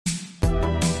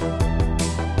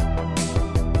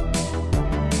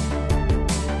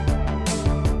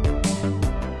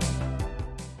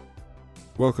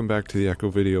Welcome back to the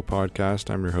EchoVideo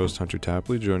Podcast. I'm your host, Hunter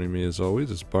Tapley. Joining me as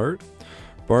always is Bart.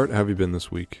 Bart, how have you been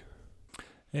this week?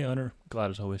 Hey, Hunter.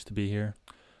 Glad as always to be here.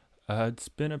 It's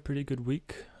been a pretty good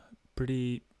week.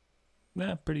 Pretty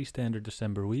standard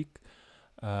December week.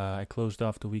 I closed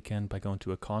off the weekend by going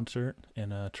to a concert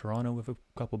in Toronto with a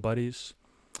couple buddies.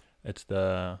 It's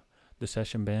the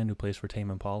session band who plays for Tame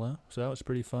Impala, so that was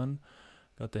pretty fun.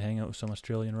 Got to hang out with some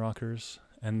Australian rockers,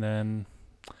 and then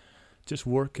just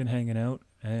work and hanging out.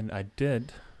 And I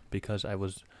did, because I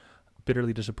was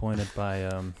bitterly disappointed by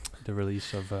the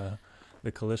release of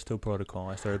the Callisto Protocol.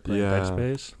 I started playing Dead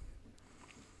Space.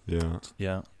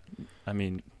 Yeah. I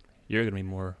mean, you're going to be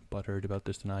more butthurt about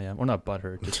this than I am. Or not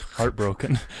butthurt, just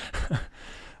heartbroken.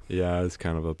 Yeah, I was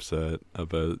kind of upset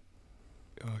about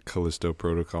Callisto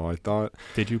Protocol. I thought...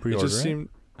 Did you pre-order it?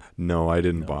 No, I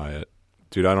didn't buy it.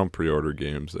 Dude, I don't pre-order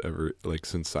games ever, like,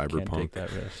 since Cyberpunk. Can't take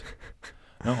that risk.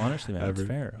 No, honestly, man, it's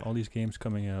fair. All these games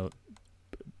coming out.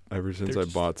 Ever since I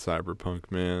bought Cyberpunk,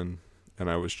 man,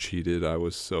 and I was cheated, I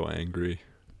was so angry.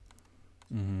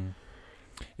 Mm-hmm.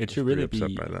 It should really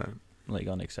be like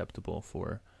unacceptable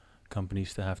for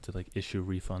companies to have to like issue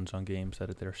refunds on games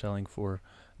that they're selling for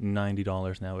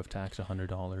 $90 now with tax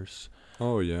 $100.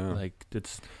 Oh yeah, like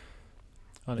it's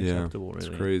unacceptable. Yeah, it's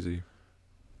really crazy.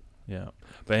 Yeah,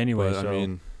 but anyway,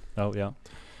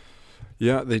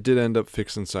 Yeah, they did end up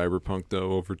fixing Cyberpunk,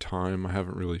 though, over time. I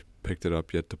haven't really picked it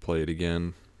up yet to play it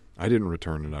again. I didn't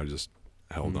return it. I just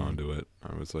held on to it.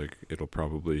 I was like, it'll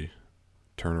probably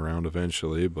turn around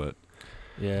eventually, but...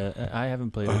 Yeah, I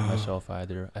haven't played it myself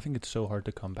either. I think it's so hard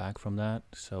to come back from that.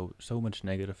 So much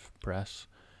negative press.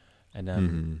 And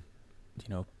then,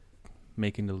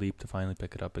 making the leap to finally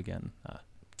pick it up again.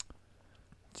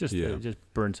 It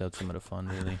just burns out some of the fun,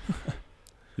 really.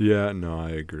 Yeah, no, I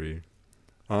agree.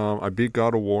 I beat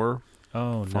God of War.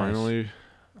 Oh, finally. Nice.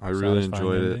 I really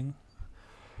enjoyed ending?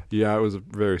 It. Yeah, it was a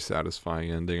very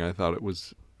satisfying ending. I thought it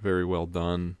was very well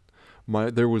done.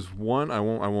 There was one, I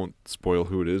won't spoil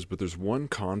who it is, but there's one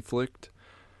conflict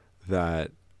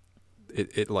that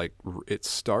it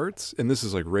starts, and this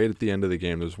is like right at the end of the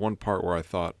game. There's one part where I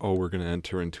thought, oh, we're going to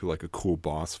enter into like a cool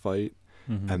boss fight.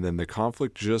 Mm-hmm. And then the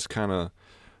conflict just kind of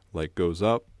like goes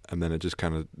up, and then it just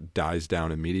kind of dies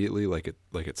down immediately. Like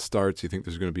it starts, you think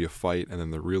there's going to be a fight, and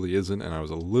then there really isn't. And I was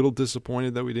a little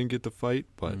disappointed that we didn't get to fight.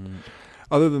 But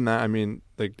other than that, I mean,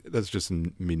 like that's just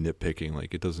me nitpicking.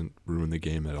 Like it doesn't ruin the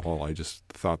game at all. I just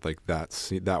thought like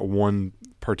that one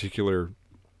particular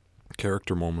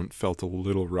character moment felt a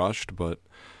little rushed. But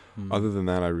other than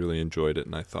that, I really enjoyed it,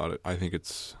 and I think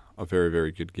it's a very,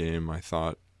 very good game. I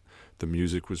thought the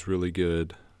music was really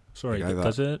good. Sorry,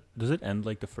 does it end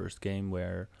like the first game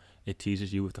where it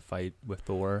teases you with the fight with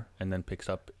Thor and then picks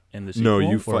up in the sequel?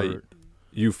 No,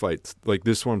 you fight. Like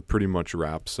this one pretty much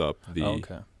wraps up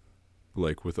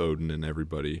like with Odin and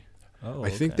everybody. Oh, I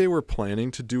think they were planning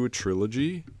to do a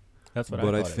trilogy. That's what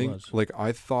I thought think, it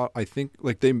was. I think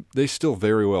they still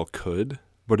very well could,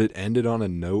 but it ended on a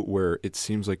note where it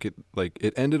seems like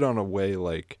it ended on a way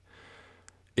like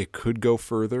it could go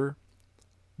further.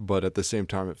 But at the same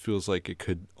time, it feels like it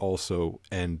could also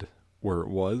end where it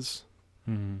was.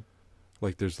 Mm-hmm.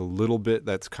 Like there's a little bit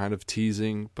that's kind of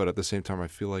teasing, but at the same time, I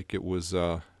feel like it was,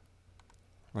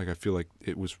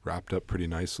 wrapped up pretty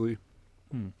nicely.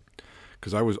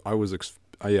 Because I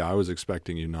was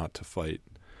expecting you not to fight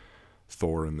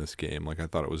Thor in this game. Like I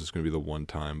thought it was just going to be the one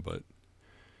time, but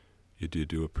you did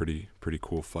do a pretty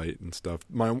cool fight and stuff.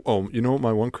 You know what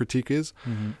my one critique is?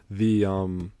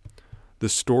 Mm-hmm. The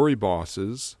story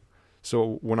bosses.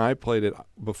 So when I played it,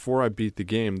 before I beat the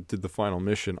game, did the final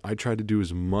mission, I tried to do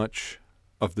as much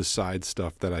of the side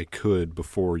stuff that I could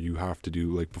before you have to do,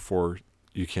 like before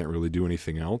you can't really do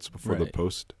anything else before the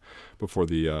post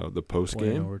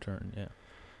game. No return, yeah.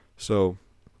 So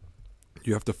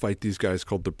you have to fight these guys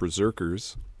called the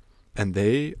Berserkers, and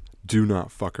they do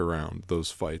not fuck around,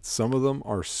 those fights. Some of them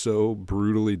are so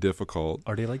brutally difficult.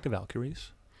 Are they like the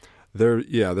Valkyries? They're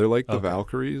like the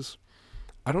Valkyries.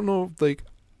 I don't know, like,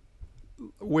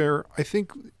 where I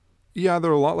think, they're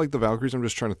a lot like the Valkyries. I'm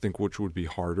just trying to think which would be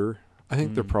harder. I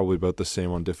think they're probably about the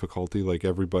same on difficulty. Like,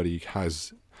 everybody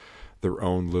has their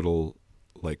own little,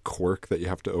 like, quirk that you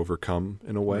have to overcome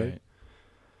in a way. Right.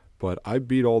 But I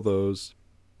beat all those,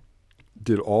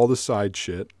 did all the side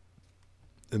shit,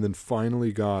 and then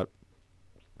finally got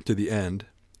to the end.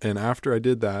 And after I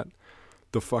did that,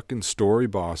 the fucking story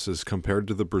bosses compared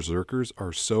to the Berserkers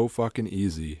are so fucking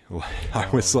easy. I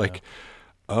was like,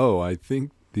 I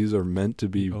think these are meant to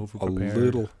be a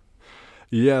little...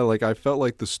 Yeah, like I felt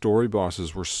like the story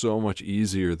bosses were so much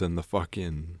easier than the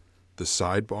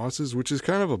side bosses, which is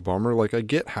kind of a bummer. Like I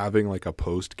get having like a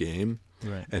post game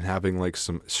Right. and having like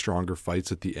some stronger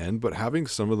fights at the end, but having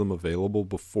some of them available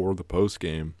before the post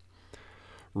game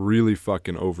really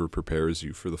fucking over prepares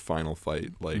you for the final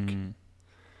fight. Like,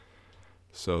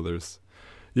 so there's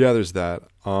that.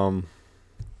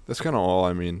 That's kind of all.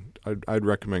 I mean, I'd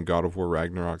recommend God of War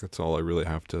Ragnarok. That's all I really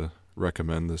have to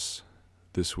recommend this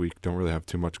week. Don't really have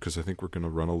too much because I think we're going to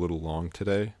run a little long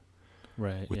today.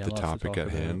 Right. With yeah, the lots to topic talk at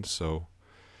about. hand. So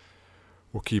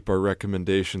we'll keep our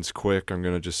recommendations quick. I'm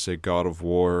going to just say God of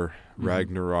War,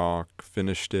 Ragnarok,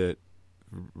 finished it.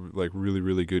 Like, really,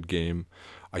 really good game.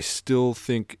 I still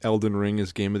think Elden Ring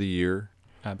is game of the year.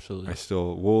 Absolutely.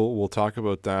 We'll talk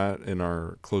about that in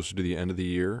our closer to the end of the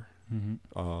year.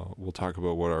 We'll talk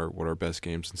about what our best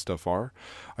games and stuff are.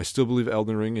 I still believe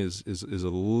Elden Ring is a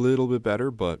little bit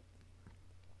better, but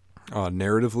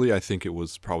narratively, I think it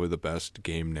was probably the best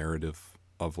game narrative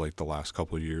of like the last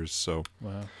couple of years. So,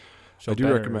 wow. So I do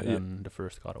better recommend than the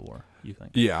first God of War, you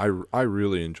think? Yeah, I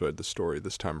really enjoyed the story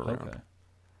this time around. Okay.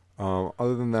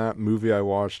 Other than that, movie I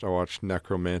watched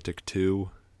Necromantic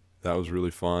 2. That was really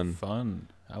fun.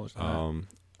 How was that?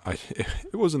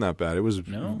 It wasn't that bad. It was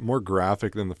No? more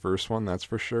graphic than the first one, that's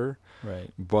for sure.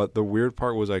 Right. But the weird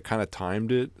part was I kind of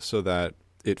timed it so that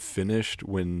it finished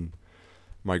when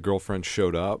my girlfriend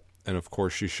showed up. And of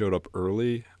course, she showed up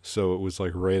early, so it was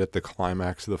like right at the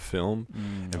climax of the film.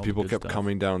 And people kept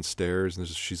coming downstairs, and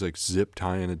she's like zip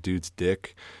tying a dude's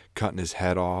dick, cutting his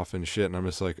head off and shit. And I'm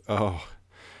just like,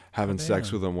 having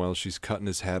sex with him while she's cutting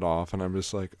his head off. And I'm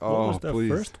just like, what was the please.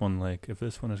 first one like, if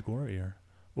this one is gorier?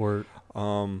 Or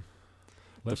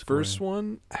the first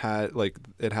one had like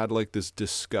this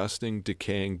disgusting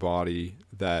decaying body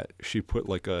that she put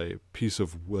like a piece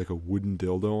of like a wooden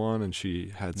dildo on, and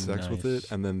she had sex with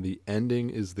it. And then the ending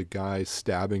is the guy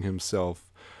stabbing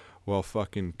himself while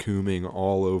fucking cooming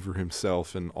all over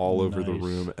himself and all over the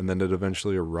room, and then it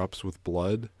eventually erupts with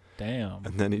blood. Damn.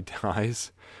 And then he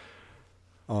dies.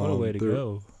 What a way to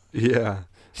go. Yeah.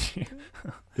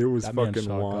 It was that man fucking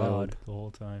saw wild. God the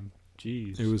whole time.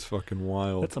 Jeez. It was fucking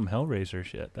wild. That's some Hellraiser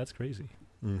shit. That's crazy.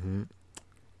 Mm-hmm.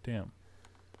 Damn.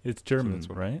 It's German,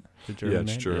 right? The German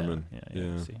it's name? German.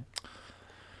 Yeah. See?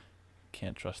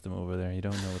 Can't trust them over there. You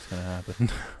don't know what's going to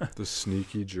happen. The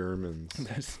sneaky Germans.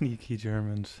 The sneaky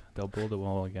Germans. They'll build a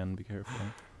wall again. Be careful.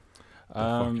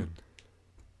 Oh,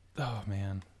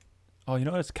 man. Oh, you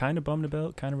know what I was kind of bummed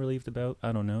about? Kind of relieved about?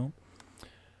 I don't know.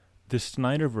 The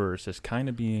Snyderverse is kind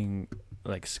of being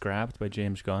like scrapped by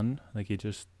James Gunn. Like he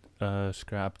just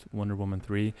scrapped Wonder Woman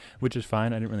 3, which is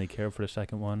fine. I didn't really care for the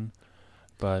second one,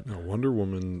 but no, Wonder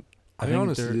Woman. I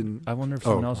wonder if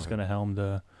someone else is going to helm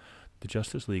the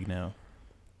Justice League now.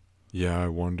 Yeah, I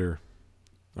wonder.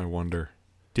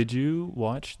 Did you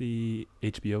watch the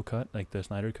HBO cut, like the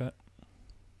Snyder cut?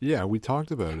 Yeah, we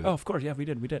talked about it. Oh, of course. Yeah, we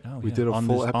did. Oh, we did a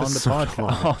full episode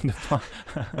on the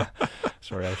podcast.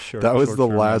 Sorry, I was sure. That was the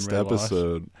last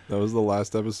episode. That was the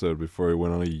last episode before we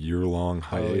went on a year-long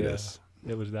hiatus. Oh,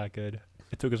 yeah. It was that good.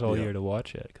 It took us all year to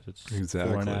watch it because it's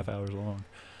 4.5 hours long.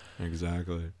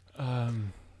 Exactly.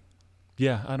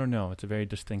 Yeah, I don't know. It's a very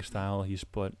distinct style he's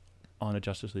put on a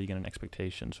Justice League and an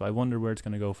expectation. So I wonder where it's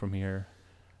going to go from here.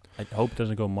 I hope it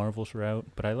doesn't go Marvel's route,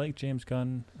 but I like James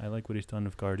Gunn. I like what he's done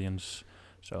with Guardians.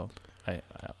 So I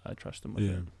trust him with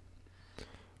it.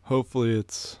 Hopefully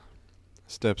it's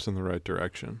steps in the right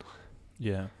direction.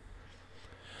 Yeah.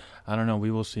 I don't know.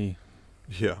 We will see.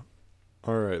 Yeah.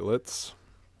 All right, let's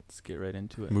get right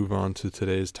into it. Move on to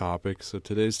today's topic. So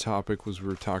today's topic was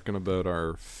we're talking about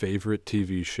our favorite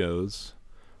TV shows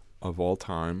of all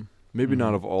time. Maybe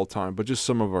not of all time, but just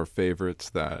some of our favorites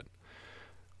that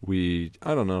I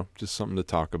don't know, just something to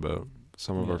talk about.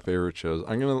 Some of our favorite shows.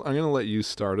 I'm gonna let you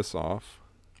start us off.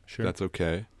 Sure. That's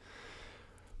okay.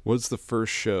 What's the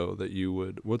first show that you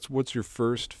would? What's your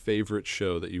first favorite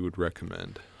show that you would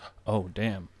recommend? Oh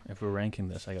damn! If we're ranking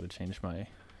this, I got to change my.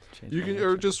 You can,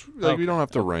 or just like we don't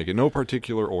have to rank it. No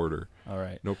particular order. All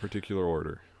right. No particular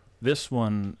order. This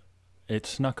one, it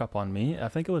snuck up on me. I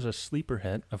think it was a sleeper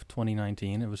hit of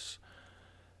 2019. It was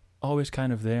always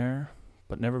kind of there,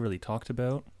 but never really talked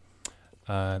about.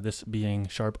 This being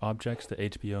Sharp Objects, the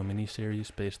HBO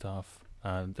miniseries based off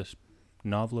this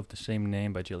novel of the same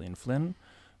name by Gillian Flynn,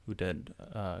 who did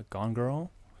Gone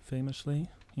Girl, famously.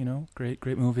 You know, great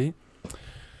movie.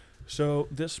 So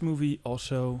this miniseries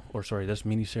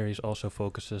also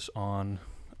focuses on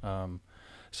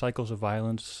cycles of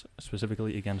violence,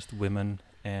 specifically against women,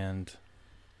 and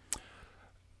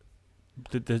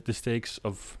the stakes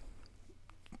of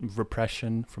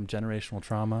repression from generational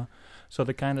trauma. So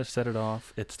they kind of set it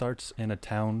off. It starts in a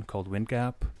town called Wind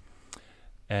Gap,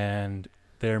 and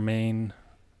their main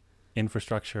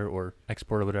infrastructure or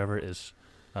export or whatever is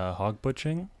hog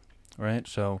butchering. right?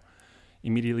 So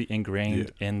immediately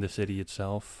ingrained in the city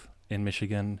itself in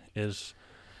Michigan is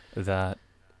that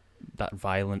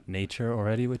violent nature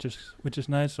already, which is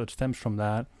nice. So it stems from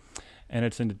that, and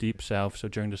it's in the deep South. So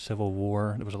during the Civil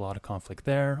War, there was a lot of conflict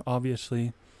there,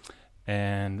 obviously.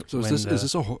 And so is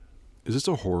this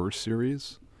a horror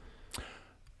series,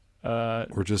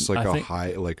 or just like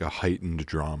a heightened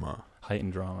drama?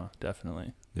 Heightened drama,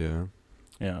 definitely. Yeah.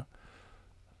 Yeah.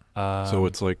 So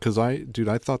it's like, cause I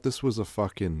thought this was a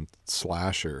fucking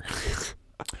slasher.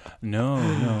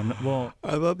 No. Well,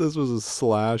 I thought this was a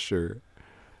slasher.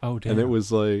 Oh, damn. And it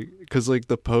was like, cause like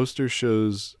the poster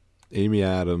shows Amy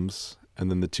Adams and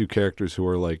then the two characters who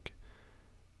are like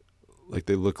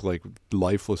they look like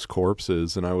lifeless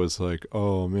corpses, and I was like,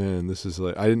 oh man, this is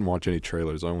like, I didn't watch any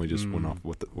trailers. I only just went off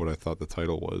what I thought the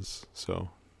title was. So,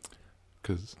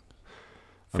 cause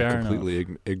I'm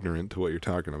completely ignorant to what you're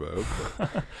talking about.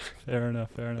 Fair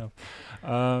enough.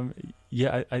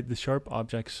 Yeah, the sharp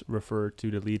objects refer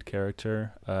to the lead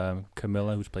character,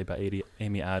 Camilla, who's played by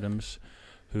Amy Adams,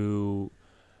 who,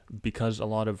 because a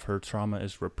lot of her trauma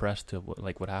is repressed to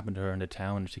what happened to her in the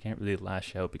town, she can't really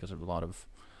lash out because of a lot of,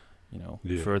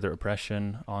 further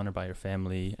oppression on her by her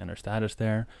family and her status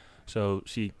there. So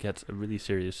she gets a really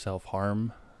serious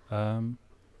self-harm. What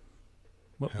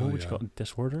would you call it?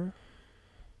 Disorder?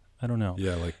 I don't know.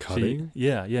 Yeah, like cutting?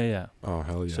 Yeah. Oh,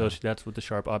 hell yeah. So that's what the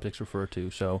sharp objects refer to.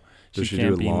 So does she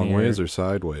do it long ways or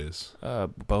sideways?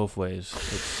 Both ways.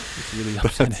 It's really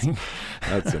upsetting.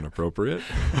 That's inappropriate.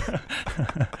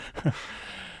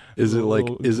 Is it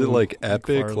like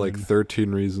epic, like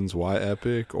 13 Reasons Why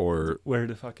epic, or where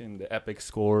the epic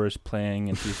score is playing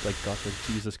and she's like got the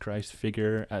Jesus Christ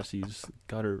figure as she's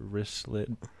got her wrist slit,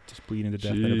 just bleeding to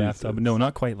death in a bathtub? No,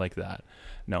 not quite like that.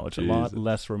 No, it's a lot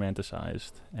less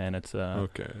romanticized, and it's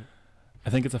okay. I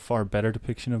think it's a far better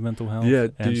depiction of mental health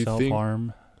and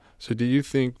self-harm. So do you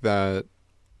think that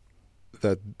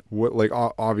what, like,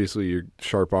 obviously your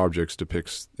Sharp Objects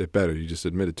depicts it better, you just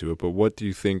admitted to it, but what do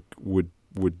you think would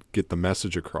get the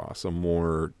message across? A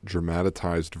more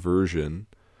dramatized version,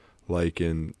 like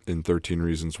in 13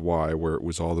 Reasons Why, where it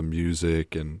was all the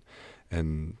music and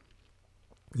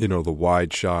the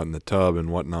wide shot in the tub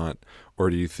and whatnot, or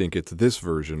do you think it's this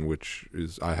version, which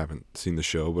is, I haven't seen the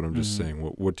show, but I'm just saying,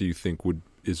 what do you think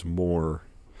is more,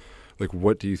 like,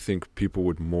 what do you think people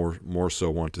would more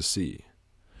so want to see?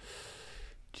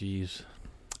 Jeez,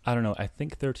 I don't know. I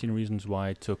think 13 Reasons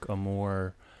Why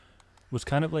was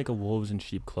kind of like a wolves in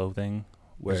sheep clothing,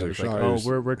 where it was like,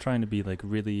 we're trying to be like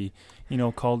really,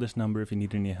 call this number if you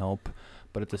need any help,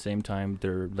 but at the same time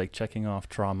they're like checking off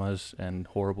traumas and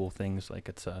horrible things like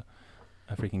it's a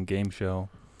freaking game show,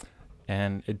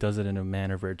 and it does it in a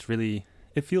manner where it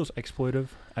feels exploitive,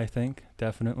 I think,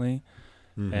 definitely.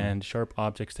 And Sharp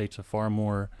Objects takes a far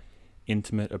more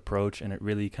intimate approach, and it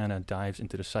really kind of dives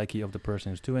into the psyche of the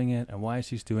person who's doing it and why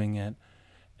she's doing it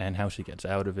and how she gets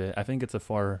out of it. I think it's a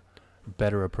far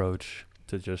better approach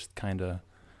to just kind of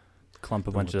clump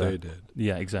a bunch of they did.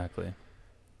 Yeah, exactly.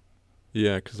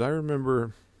 Yeah, because I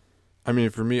remember, I mean,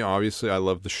 for me, obviously I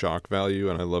love the shock value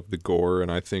and I love the gore,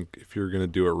 and I think if you're gonna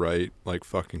do it right, like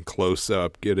fucking close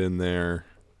up, get in there,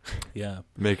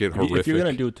 make it horrific. If you're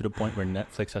gonna do it to the point where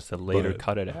Netflix has to later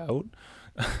cut it out.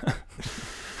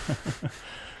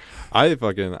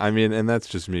 and that's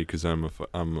just me, because I'm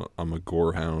a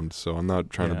gore hound, so I'm not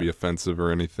trying to be offensive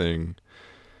or anything,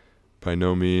 by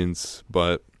no means.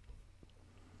 But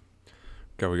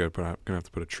God, gonna have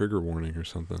to put a trigger warning or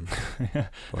something.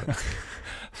 But,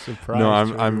 surprise! No,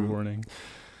 I'm warning.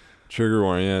 Trigger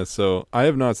warning. Yeah. So I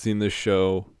have not seen this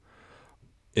show.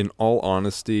 In all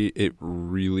honesty, it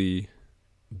really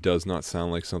does not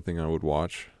sound like something I would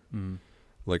watch.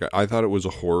 Like, I thought it was a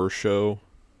horror show,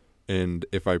 and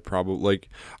if I probably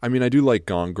I do like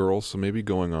Gone Girl, so maybe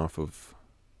going off of,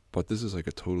 but this is like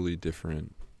a totally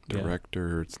different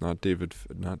director. Yeah. It's not David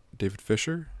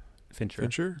Fincher.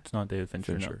 It's not David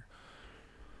Fincher. No.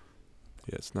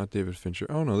 Yeah, it's not David Fincher.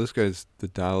 Oh no, this guy's the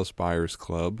Dallas Buyers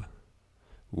Club.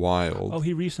 Wild. Oh,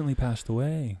 he recently passed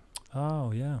away.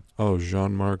 Oh yeah. Oh,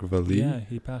 Jean-Marc Vallée. Yeah,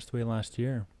 he passed away last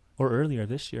year or earlier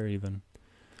this year even.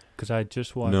 Because I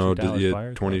just watched Dallas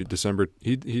Buyers Club. December.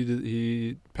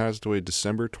 He passed away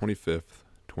December 25th,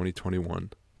 2021.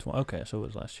 Okay, so it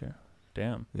was last year.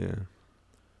 Damn. Yeah.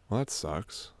 Well, that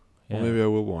sucks. Yeah. Well, maybe I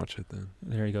will watch it then.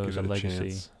 There you go. It's a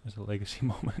legacy. It's a legacy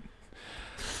moment.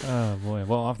 Oh boy.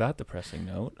 Well, off that depressing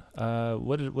note,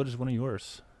 what is one of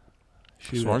yours?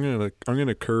 So I'm gonna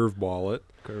curveball it.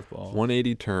 Curveball.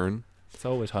 180 turn. It's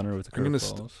always Hunter with the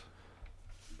curveballs.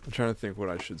 I'm trying to think what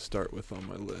I should start with on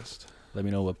my list. Let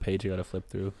me know what page you got to flip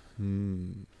through.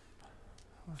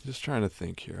 Just trying to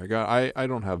think here. I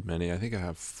don't have many. I think I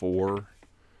have 4.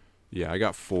 Yeah, I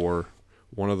got 4.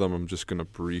 One of them I'm just going to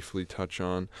briefly touch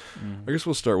on. I guess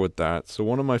we'll start with that. So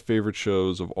one of my favorite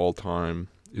shows of all time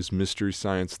is Mystery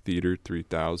Science Theater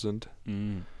 3000.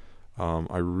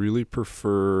 I really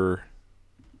prefer...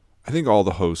 I think all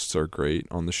the hosts are great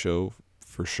on the show,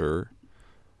 for sure.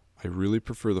 I really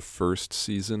prefer the first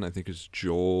season. I think it's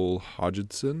Joel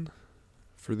Hodgson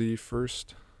for the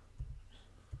first...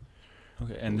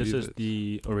 Okay, and this is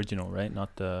the original, right?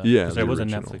 Not the... Yeah, because there was a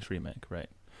Netflix remake, right?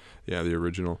 Yeah, the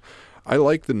original. I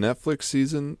like the Netflix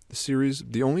series.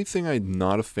 The only thing I'm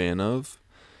not a fan of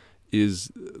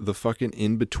is the fucking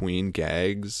in-between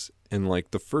gags. And,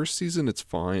 like, the first season, it's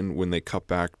fine when they cut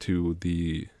back to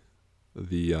the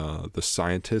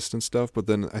scientist and stuff. But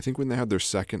then I think when they had their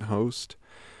second host,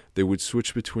 they would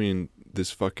switch between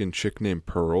this fucking chick named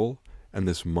Pearl and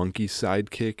this monkey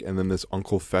sidekick and then this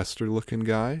Uncle Fester-looking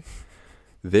guy.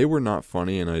 They were not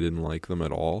funny, and I didn't like them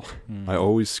at all. I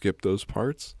always skipped those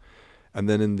parts. And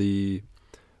then in the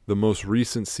most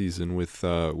recent season with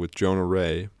Jonah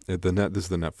Ray, this is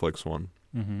the Netflix one.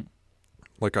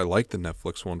 Like, I like the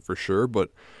Netflix one for sure,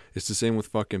 but it's the same with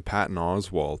fucking Patton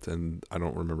Oswalt, and I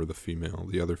don't remember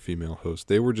the other female host.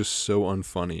 They were just so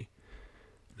unfunny.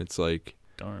 It's like,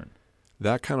 darn,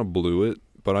 that kind of blew it.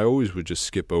 But I always would just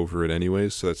skip over it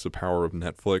anyways. So that's the power of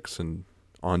Netflix and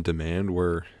on demand.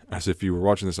 Where as if you were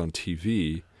watching this on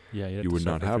TV. Yeah, you would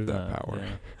not have that power.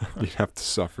 Yeah. You'd have to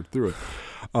suffer through it.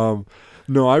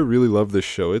 No, I really love this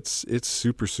show. It's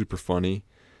super, super funny.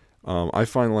 I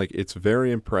find like it's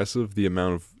very impressive the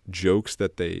amount of jokes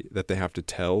that they have to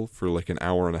tell for like an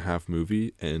hour and a half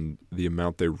movie, and the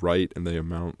amount they write, and the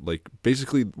amount, like,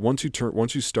 basically once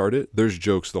you start it, there's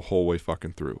jokes the whole way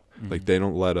fucking through. Like, they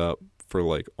don't let up for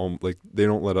they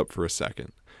don't let up for a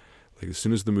second. Like, as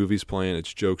soon as the movie's playing,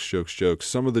 it's jokes, jokes, jokes.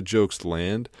 Some of the jokes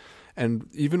land. And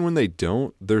even when they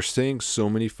don't, they're saying so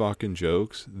many fucking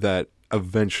jokes that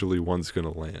eventually one's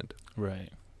going to land. Right.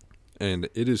 And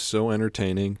it is so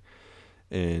entertaining.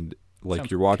 And, like,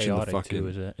 sounds you're watching chaotic the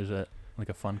fucking... too. Is it like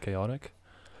a fun chaotic?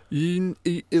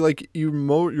 You're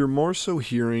more so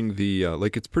hearing the...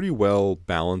 like, it's pretty well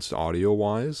balanced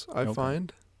audio-wise, I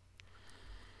find.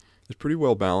 It's pretty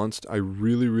well balanced. I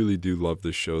really, really do love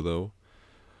this show, though.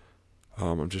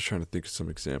 I'm just trying to think of some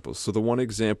examples. So the one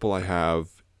example I have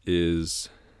is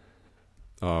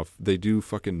they do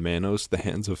fucking Manos, The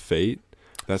Hands of Fate.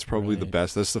 That's probably the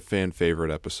best. That's the fan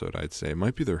favorite episode, I'd say. It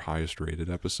might be their highest rated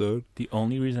episode. The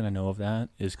only reason I know of that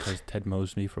is because Ted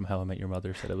Mosby from How I Met Your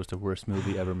Mother said it was the worst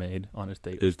movie ever made on his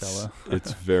date with Stella.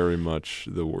 It's very much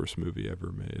the worst movie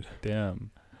ever made.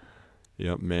 Damn.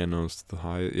 Yep, Manos,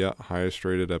 highest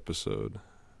rated episode.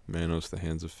 Manos, The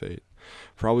Hands of Fate.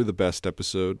 Probably the best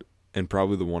episode, and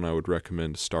probably the one I would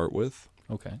recommend to start with.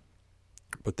 Okay.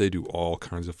 But they do all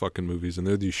kinds of fucking movies, and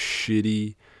they're these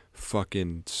shitty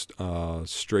fucking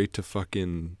straight to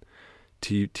fucking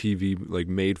TV, like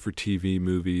made for TV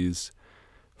movies,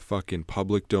 fucking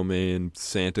public domain,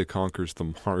 Santa Conquers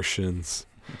the Martians.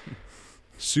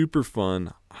 Super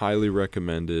fun, highly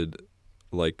recommended,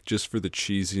 like, just for the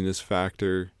cheesiness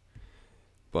factor.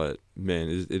 But man,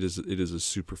 it is a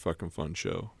super fucking fun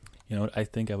show. You know what? I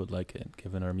think I would like it,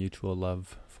 given our mutual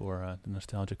love for the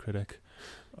Nostalgia Critic,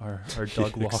 our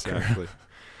Doug Walker. Exactly.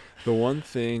 The one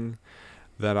thing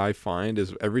that I find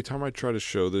is every time I try to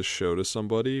show this show to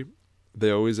somebody,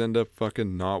 they always end up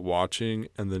fucking not watching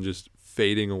and then just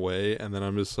fading away. And then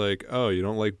I'm just like, oh, you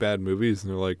don't like bad movies?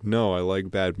 And they're like, no, I like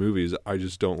bad movies. I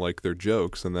just don't like their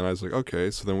jokes. And then I was like,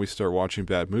 okay. So then we start watching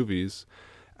bad movies.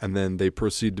 And then they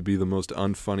proceed to be the most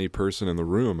unfunny person in the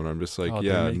room. And I'm just like,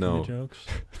 yeah, no. Jokes?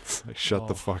 It's like, shut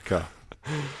the fuck up.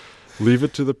 Leave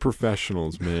it to the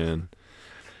professionals, man.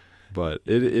 But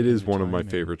it is one of my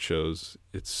favorite shows.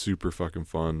 It's super fucking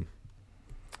fun.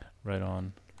 Right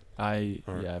on.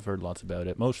 I've heard lots about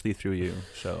it, mostly through you.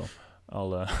 So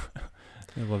I'll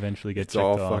it'll eventually get checked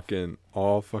off.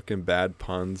 All fucking bad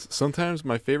puns. Sometimes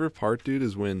my favorite part, dude,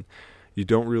 is when you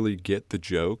don't really get the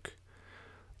joke.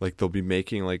 Like, they'll be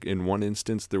making, like, in one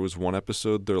instance, there was one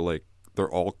episode, they're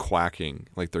all quacking.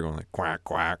 Like, they're going like, quack,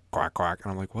 quack, quack, quack.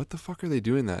 And I'm like, what the fuck are they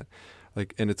doing that?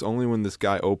 Like, and it's only when this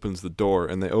guy opens the door,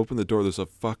 and they open the door, there's a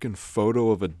fucking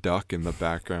photo of a duck in the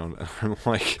background. And I'm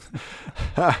like,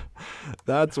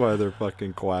 that's why they're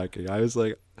fucking quacking. I was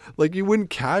like, you wouldn't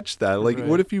catch that. Like,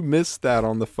 what if you missed that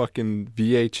on the fucking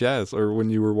VHS or when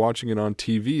you were watching it on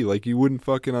TV? Like, you wouldn't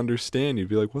fucking understand. You'd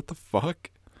be like, what the fuck?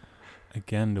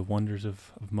 Again, the wonders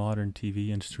of modern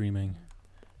TV and streaming.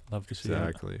 Love to see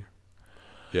Exactly.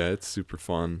 Yeah, it's super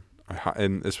fun.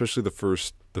 And especially the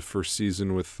first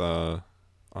season with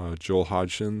Joel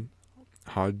Hodgson.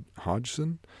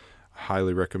 Hodgson.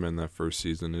 Highly recommend that first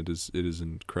season. It is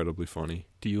incredibly funny.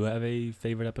 Do you have a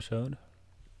favorite episode?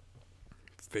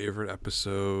 Favorite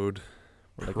episode?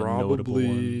 Or like a notable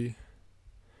one?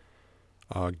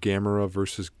 Probably Gamera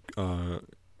versus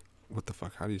what the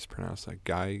fuck? How do you pronounce that?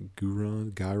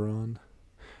 Gyron?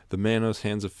 The Manos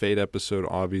Hands of Fate episode,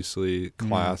 obviously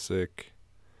classic.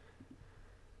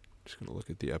 Just gonna look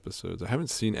at the episodes. I haven't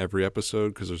seen every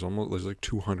episode because there's like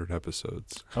 200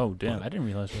 episodes. Oh damn! I didn't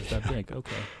realize it was that big.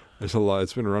 Okay. There's a lot.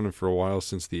 It's been running for a while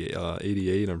since the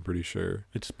 '88. I'm pretty sure.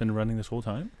 It's been running this whole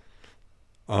time.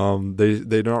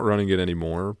 They're not running it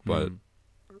anymore, but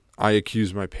I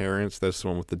Accuse My Parents. That's the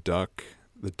one with the duck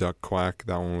quack.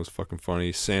 That one was fucking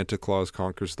funny. Santa Claus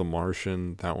Conquers the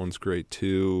Martian. That one's great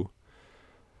too.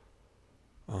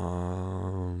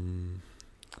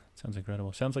 Sounds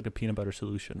incredible. Sounds like a peanut butter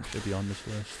solution should be on this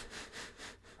list.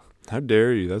 How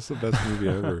dare you? That's the best movie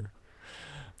ever.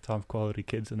 Top quality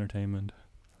kids entertainment.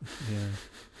 Yeah.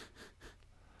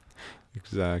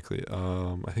 Exactly.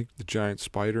 I think the Giant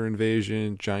Spider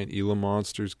Invasion, Giant Gila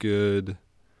Monster's good.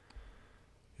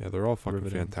 Yeah, they're all fucking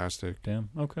fantastic. Damn.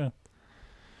 Okay.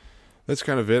 That's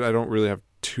kind of it. I don't really have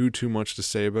too much to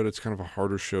say about it. It's kind of a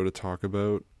harder show to talk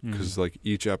about because like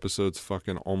each episode's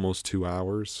fucking almost 2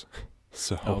 hours.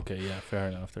 So okay, yeah, fair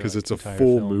enough. Because it's a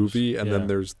full movie, and then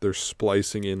they're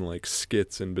splicing in like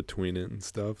skits in between it and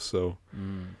stuff. So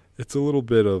it's a little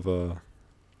bit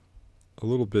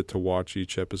to watch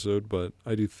each episode, but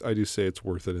I do say it's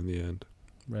worth it in the end.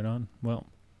 Right on. Well,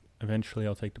 eventually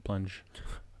I'll take the plunge.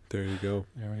 There you go.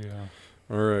 There we go.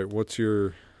 All right, what's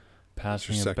your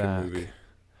second movie?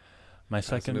 My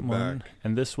second one,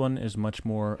 and this one is much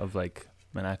more of like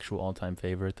an actual all-time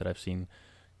favorite that I've seen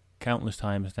countless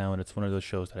times now, and it's one of those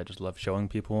shows that I just love showing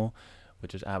people,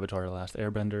 which is Avatar: The Last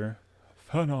Airbender.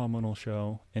 Phenomenal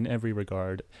show in every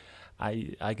regard.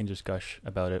 I can just gush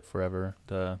about it forever.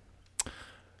 The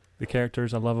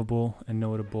characters are lovable and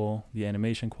notable. The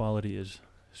animation quality is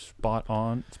spot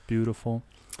on. It's beautiful.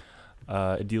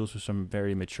 It deals with some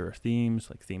very mature themes,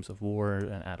 like themes of war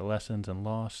and adolescence and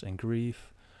loss and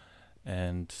grief,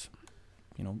 and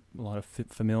a lot of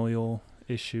familial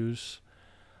issues.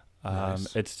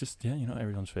 Nice. It's just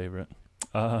everyone's favorite.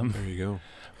 There you go.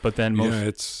 But then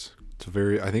it's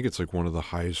I think it's like one of the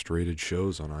highest rated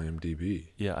shows on IMDb.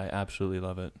 Yeah, I absolutely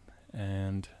love it.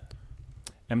 And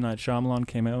M. Night Shyamalan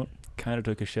came out, kind of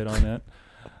took a shit on it,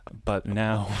 but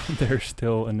now there's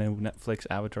still a new Netflix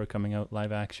Avatar coming out,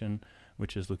 live action,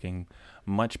 which is looking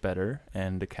much better,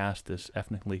 and the cast is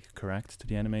ethnically correct to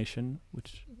the animation,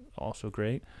 which is also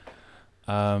great.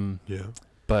 Yeah.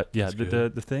 But yeah, the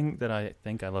thing that I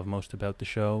think I love most about the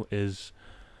show is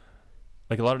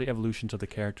like a lot of the evolutions of the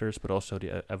characters, but also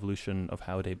the evolution of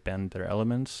how they bend their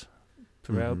elements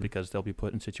throughout, because they'll be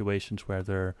put in situations where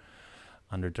they're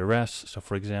under duress. So,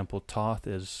 for example, Toth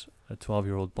is a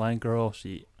 12-year-old blind girl.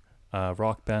 She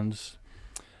rock bends,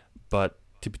 but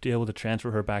to be able to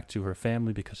transfer her back to her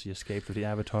family because she escaped with the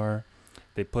Avatar,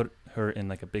 they put her in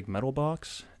like a big metal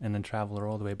box and then travel her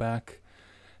all the way back.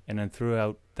 And then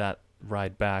throughout that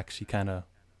ride back, she kind of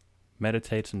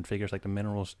meditates and figures like the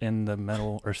minerals in the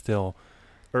metal are still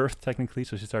earth technically,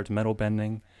 so she starts metal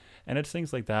bending, and it's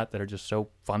things like that are just so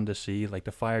fun to see. Like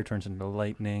the fire turns into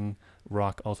lightning,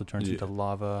 rock also turns into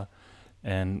lava,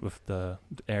 and with the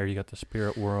air you got the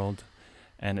spirit world,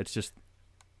 and it's just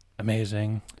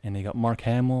amazing. And you got Mark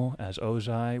Hamill as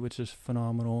Ozai, which is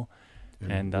phenomenal.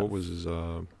 And what was his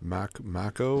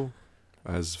Mako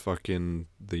as fucking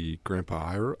the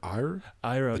Grandpa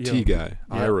Iroh, the T guy,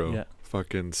 Iroh,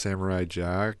 fucking Samurai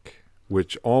Jack,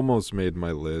 which almost made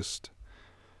my list.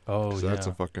 Oh, yeah. That's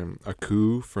a fucking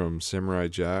Aku from Samurai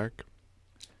Jack.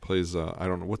 Plays I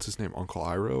don't know what's his name, Uncle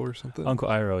Iroh or something. Uncle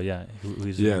Iroh, yeah,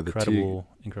 he's an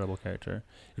incredible character.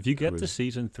 If you get to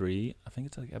season 3, I think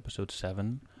it's like episode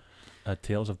 7,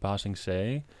 Tales of Ba Sing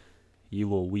Se, you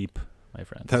will weep, my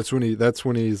friend. That's when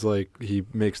he's like he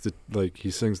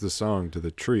sings the song to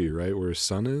the tree, right, where his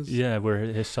son is. Yeah, where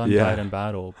his son died in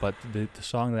battle. But the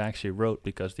song they actually wrote,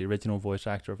 because the original voice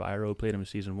actor of Iroh played him in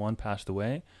season 1 passed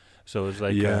away. So it was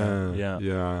like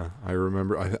I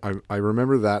remember I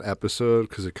remember that episode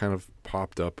because it kind of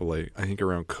popped up like I think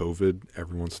around COVID.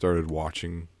 Everyone started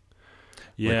watching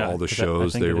all the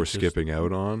shows they were skipping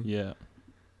out on. Yeah,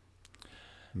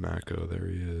 Mako, there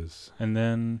he is. And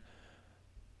then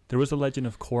there was The Legend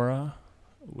of Korra,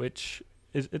 which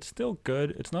it's still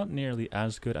good. It's not nearly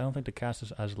as good. I don't think the cast is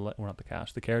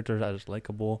the characters are as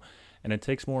likable, and it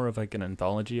takes more of like an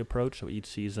anthology approach. So each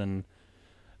season,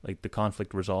 like the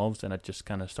conflict resolves and it just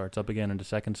kind of starts up again in the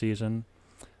second season.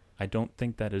 I don't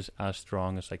think that is as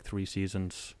strong as like 3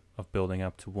 seasons of building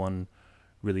up to one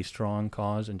really strong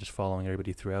cause and just following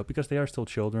everybody throughout, because they are still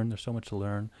children. There's so much to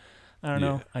learn. I don't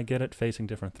know. I get it, facing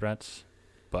different threats,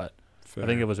 but Fair. I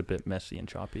think it was a bit messy and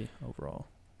choppy overall.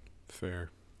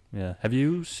 Fair. Yeah. Have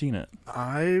you seen it?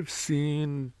 I've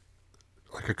seen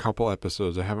like a couple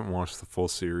episodes. I haven't watched the full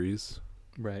series.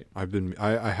 Right. I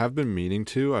have been meaning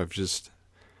to. I've just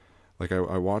like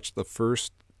I watched the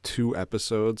first 2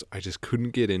 episodes. I just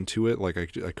couldn't get into it. Like I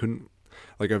couldn't.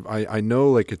 Like I know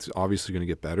like it's obviously going to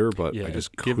get better, but I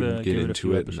just couldn't get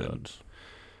into it.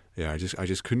 I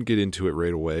just couldn't get into it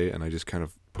right away, and I just kind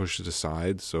of pushed it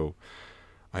aside. So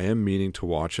I am meaning to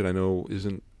watch it. I know,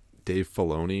 isn't Dave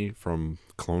Filoni from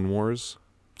Clone Wars?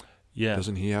 Yeah.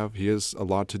 Doesn't he has a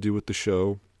lot to do with the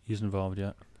show? He's involved,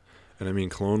 yeah. And I mean,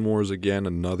 Clone Wars, again,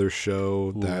 another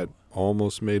show that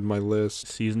almost made my list.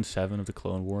 Season 7 of the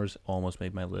Clone Wars almost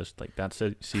made my list. Like, that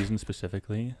season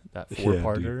specifically, that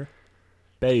 4-parter,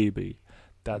 baby.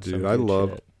 That's dude, I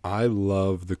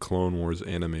love the Clone Wars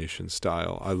animation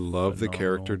style. I love the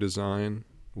character design.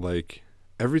 Like,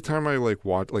 every time I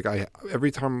watch,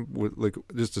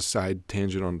 just a side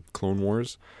tangent on Clone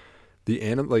Wars,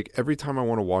 every time I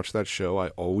want to watch that show, I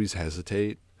always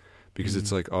hesitate because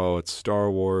it's like, oh, it's Star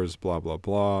Wars, blah blah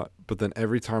blah. But then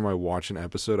every time I watch an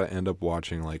episode, I end up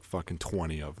watching like fucking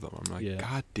 20 of them. I'm like,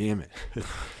 God damn it,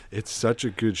 it's such a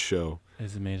good show.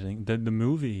 It's amazing. The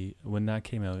movie, when that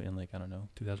came out in, like, I don't know,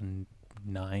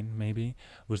 2009 maybe,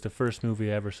 was the first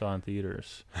movie I ever saw in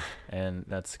theaters. And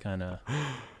that's kind of...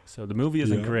 So the movie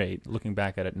isn't great, looking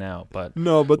back at it now, but...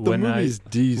 No, but the movie's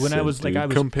decent, when I was, dude.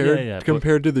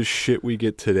 Compared to the shit we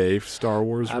get today, Star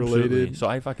Wars absolutely. Related. So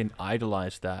I fucking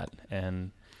idolized that,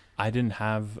 and I didn't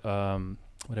have,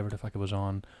 whatever the fuck it was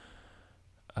on,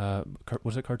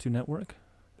 was it Cartoon Network?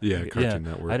 Yeah, Cartoon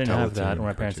Network. I didn't have that, or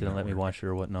my parents didn't let me watch it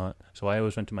or whatnot. So I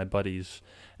always went to my buddies,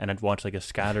 and I'd watch like a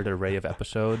scattered array of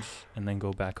episodes, and then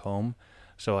go back home.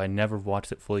 So I never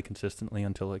watched it fully consistently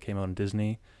until it came out on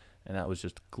Disney, and that was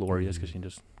just glorious because you can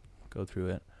just go through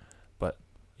it. But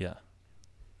yeah,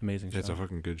 amazing show. It's a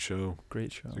fucking good show.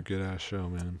 Great show. It's a good ass show,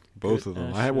 man. Both of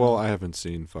them. I haven't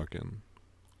seen fucking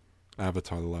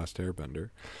Avatar: The Last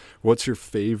Airbender. What's your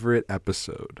favorite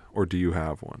episode, or do you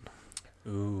have one?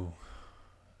 Ooh.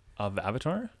 Of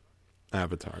Avatar?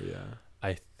 Avatar, yeah.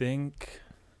 I think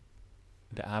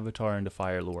the Avatar and the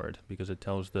Fire Lord, because it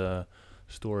tells the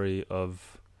story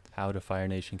of how the Fire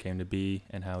Nation came to be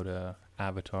and how the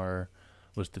Avatar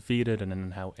was defeated, and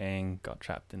then how Aang got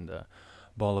trapped in the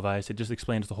ball of ice. It just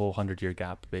explains the whole 100-year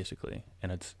gap, basically,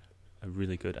 and it's a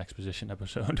really good exposition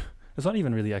episode. It's not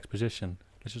even really exposition.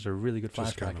 It's just a really good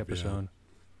flashback episode.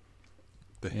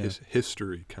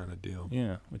 History kind of deal.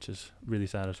 Yeah, which is really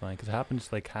satisfying because it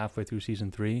happens like halfway through season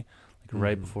 3, like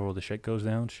right before all the shit goes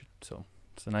down. So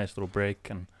it's a nice little break,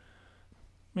 and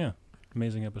yeah,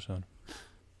 amazing episode.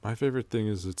 My favorite thing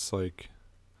is it's like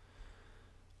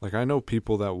I know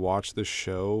people that watch this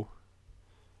show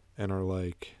and are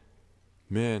like,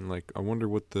 man, like I wonder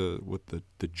what the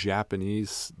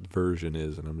Japanese version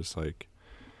is, and I'm just like,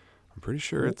 I'm pretty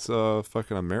sure it's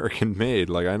fucking American made.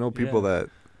 Like I know people that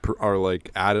are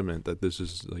like adamant that this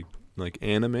is like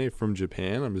anime from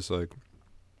Japan. I'm just like,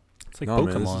 it's like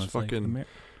Pokemon. Man, this is fucking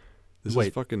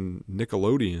is fucking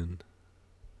Nickelodeon.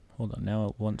 Hold on,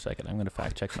 now 1 second. I'm gonna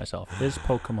fact check myself. Is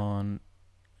Pokemon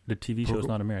the TV show is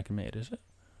not American made? Is it?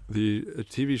 The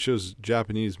TV show's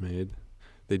Japanese made.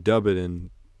 They dub it in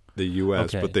the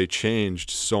U.S., but they changed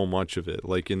so much of it.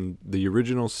 Like in the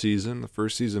original season, the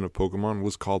first season of Pokemon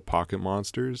was called Pocket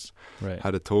Monsters. Right.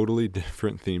 Had a totally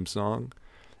different theme song.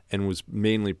 And was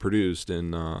mainly produced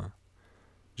in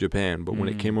Japan, but when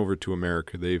it came over to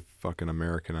America, they fucking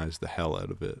Americanized the hell out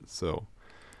of it. So,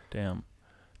 damn.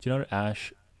 Do you know that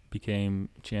Ash became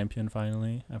champion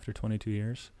finally after 22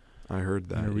 years? I heard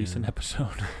that in a recent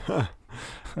episode. I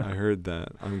heard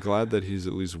that. I'm glad that he's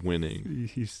at least winning.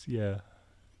 He's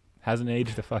hasn't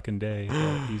aged a fucking day,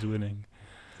 but he's winning.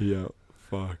 Yeah,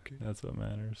 fuck. That's what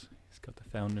matters. He's got the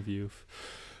fountain of youth.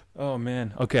 Oh,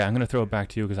 man. Okay, I'm going to throw it back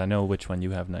to you because I know which one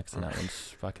you have next, and that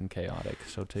one's fucking chaotic.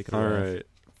 So take it away. All right.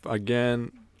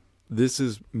 Again, this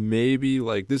is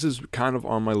kind of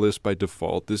on my list by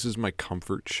default. This is my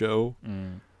comfort show.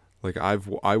 Like, I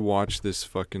watch this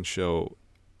fucking show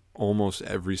almost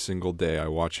every single day. I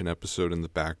watch an episode in the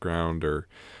background, or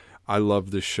I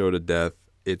love this show to death.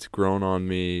 It's grown on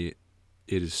me.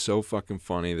 It is so fucking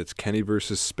funny. That's Kenny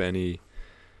versus Spenny.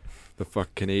 The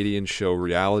Canadian show,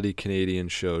 reality Canadian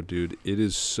show, dude. It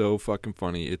is so fucking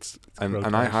funny.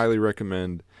 And I highly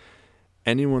recommend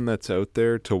anyone that's out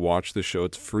there to watch the show.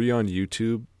 It's free on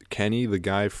YouTube. Kenny, the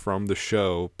guy from the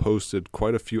show, posted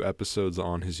quite a few episodes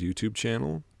on his YouTube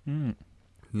channel.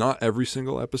 Not every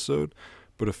single episode,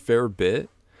 but a fair bit.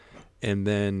 And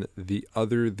then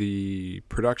the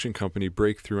production company,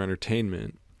 Breakthrough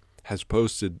Entertainment, has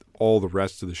posted all the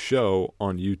rest of the show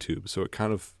on YouTube. So it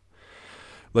kind of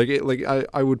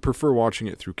I would prefer watching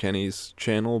it through Kenny's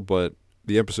channel, but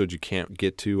the episodes you can't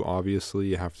get to, obviously,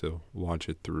 you have to watch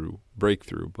it through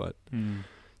Breakthrough. But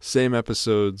same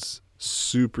episodes,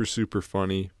 super, super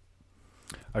funny.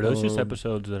 Are those just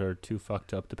episodes that are too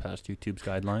fucked up to pass YouTube's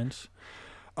guidelines?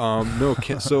 No,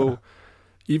 so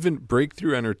even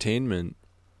Breakthrough Entertainment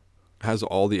has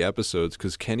all the episodes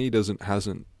because Kenny didn't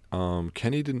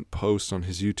post on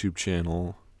his YouTube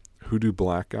channel Who Do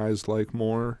Black Guys Like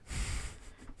More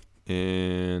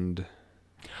and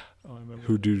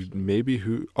Who's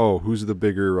the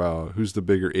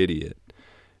bigger idiot.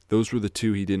 Those were the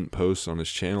two he didn't post on his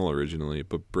channel originally,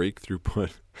 but Breakthrough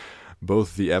put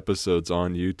both the episodes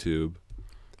on YouTube,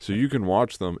 so you can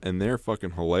watch them, and they're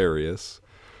fucking hilarious.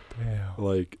 Damn.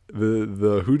 Like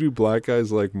the Who Do Black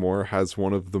Guys Like More has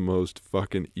one of the most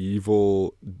fucking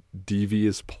evil,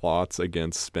 devious plots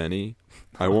against Spenny.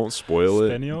 I won't spoil it.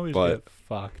 Spenny always but get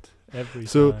fucked every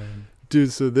time. Dude,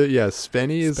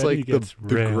 Spenny is like the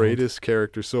railed. greatest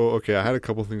character. So, okay, I had a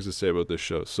couple things to say about this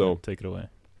show. So, take it away.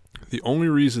 The only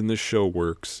reason this show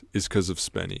works is because of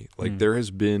Spenny. Like, there has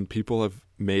been, people have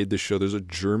made the show. There's a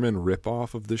German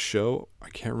ripoff of this show. I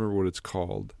can't remember what it's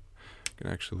called. I can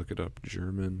actually look it up.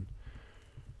 German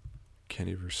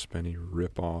Kenny vs. Spenny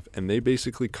ripoff. And they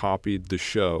basically copied the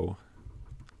show,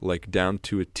 like, down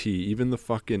to a T. Even the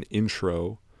fucking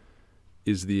intro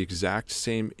is the exact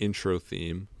same intro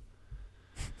theme.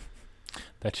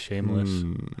 That's shameless.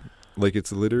 Like,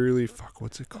 it's literally,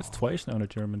 what's it called? It's twice now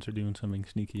that Germans are doing something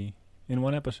sneaky in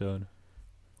one episode.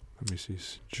 Let me see.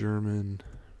 German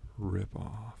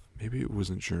ripoff. Maybe it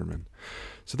wasn't German.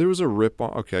 So there was a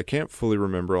ripoff. Okay, I can't fully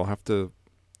remember. I'll have to,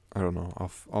 I don't know.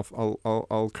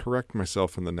 I'll correct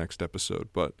myself in the next episode.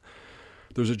 But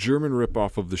there's a German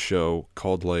ripoff of the show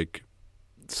called, like,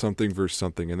 something versus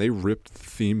something, and they ripped the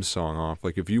theme song off.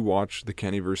 Like, if you watch the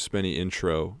Kenny vs. Spenny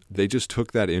intro, they just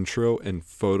took that intro and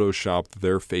photoshopped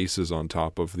their faces on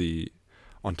top of Kenny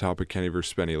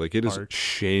vs. Spenny. Like, it is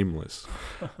shameless.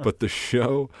 But the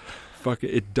show,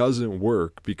 it doesn't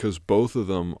work because both of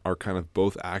them are kind of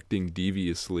both acting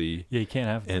deviously. Yeah, you can't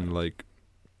have that. And like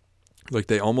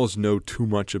they almost know too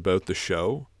much about the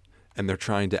show, and they're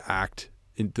trying to act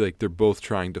like they're both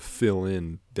trying to fill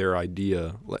in their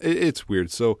idea. It's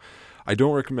weird. So I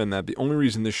don't recommend that. The only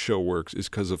reason this show works is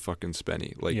because of fucking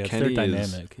Spenny. Like, yeah, Kenny they're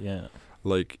dynamic. Yeah.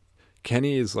 Like,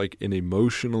 Kenny is like an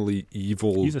emotionally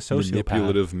evil,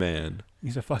 manipulative man.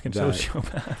 He's a fucking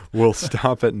sociopath. Will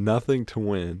stop at nothing to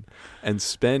win. And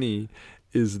Spenny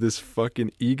is this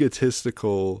fucking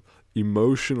egotistical,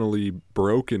 emotionally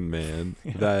broken man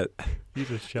that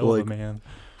he's a shell of a man.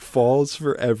 Falls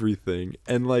for everything.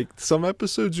 And like, some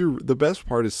episodes the best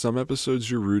part is some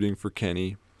episodes you're rooting for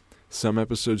Kenny, some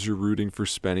episodes you're rooting for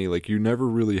Spenny. Like, you never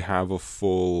really have a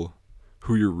full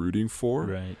who you're rooting for.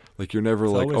 Right. Like, you're never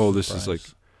like, oh, this is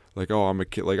like, oh, I'm a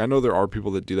kid. Like, I know there are people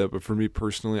that do that, but for me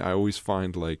personally, I always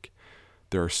find like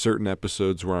there are certain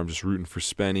episodes where I'm just rooting for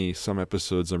Spenny, some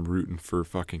episodes I'm rooting for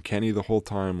fucking Kenny the whole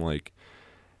time. Like,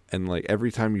 and like,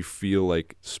 every time you feel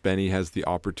like Spenny has the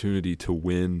opportunity to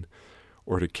win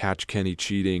or to catch Kenny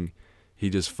cheating, he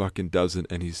just fucking doesn't,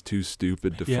 and he's too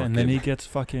stupid to fucking... Yeah, and then he gets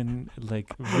fucking, like,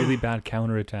 really bad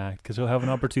counterattack, because he'll have an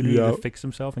opportunity to fix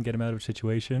himself and get him out of a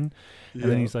situation, and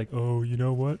then he's like, oh, you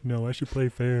know what? No, I should play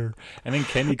fair. And then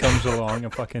Kenny comes along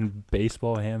and fucking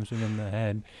baseball hams him in the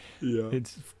head. Yeah.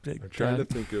 It's... I'm trying to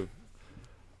think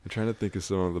of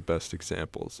some of the best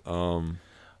examples.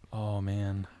 Oh,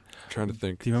 man. Trying to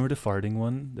think. Do you remember the farting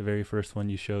one? The very first one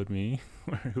you showed me,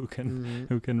 where who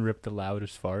can rip the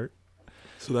loudest fart?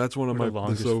 So that's one of my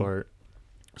longest fart.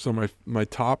 So my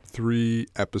top 3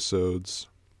 episodes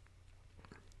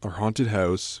are Haunted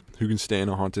House, who can stay in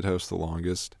a haunted house the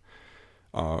longest,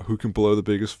 who can blow the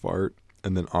biggest fart,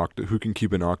 and then who can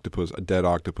keep a dead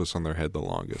octopus on their head the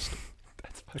longest.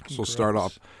 That's fucking So gross. start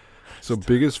off. So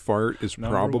biggest fart is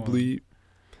Number probably one.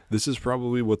 This is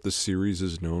probably what the series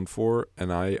is known for,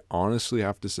 and I honestly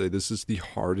have to say this is the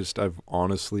hardest I've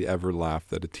honestly ever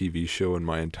laughed at a TV show in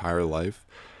my entire life.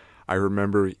 I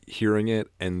remember hearing it,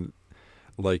 and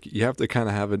like, you have to kind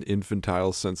of have an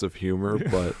infantile sense of humor,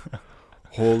 but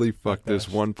holy fuck, there's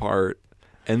one part,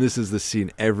 and this is the scene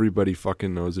everybody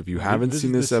fucking knows. If you haven't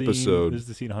seen this episode... This is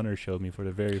the scene Hunter showed me for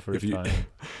the very first time.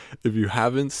 If you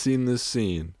haven't seen this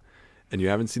scene, and you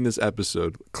haven't seen this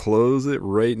episode, close it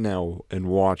right now and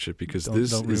watch it, because don't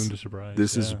ruin the surprise.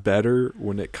 This is better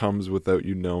when it comes without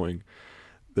you knowing.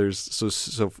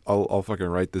 I'll fucking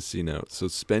write this scene out. So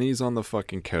Spenny's on the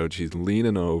fucking couch. He's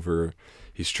leaning over.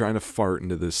 He's trying to fart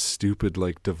into this stupid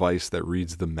like device that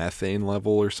reads the methane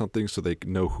level or something, so they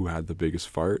know who had the biggest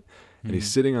fart. And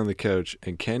he's sitting on the couch,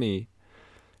 and Kenny,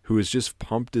 who has just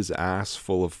pumped his ass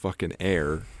full of fucking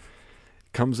air,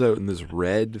 comes out in this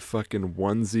red fucking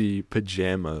onesie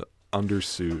pajama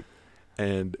undersuit,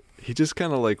 and he just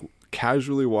kind of like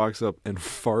casually walks up and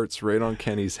farts right on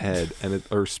Kenny's head, and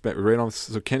so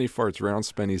Kenny farts right on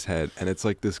Spenny's head, and it's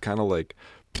like this kind of like,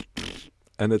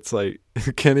 and it's like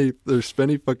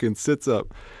Spenny fucking sits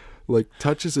up, like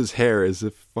touches his hair as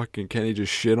if fucking Kenny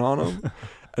just shit on him,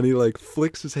 and he like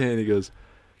flicks his hand. He goes.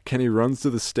 Kenny runs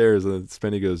to the stairs, and then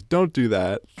Spenny goes, "Don't do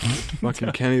that."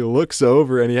 Fucking Kenny looks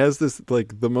over, and he has this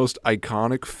like the most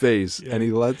iconic face, and he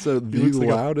lets out the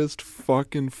loudest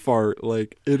fucking fart.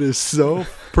 Like, it is so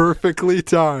perfectly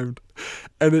timed,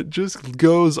 and it just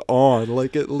goes on.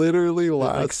 Like, it literally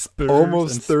lasts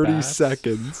almost 30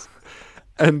 seconds,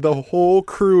 and the whole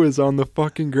crew is on the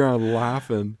fucking ground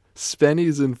laughing.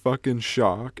 Spenny's in fucking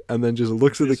shock, and then just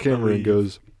looks at the camera and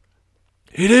goes,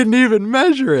 "He didn't even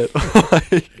measure it."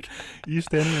 Like, you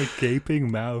standing like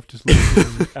gaping mouth, just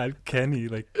looking at Kenny,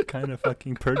 like kind of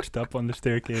fucking perched up on the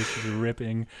staircase, just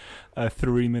ripping a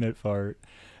 3-minute fart.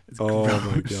 It's gross.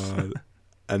 My god!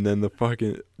 And then the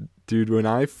fucking dude, when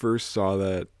I first saw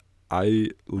that,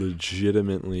 I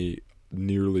legitimately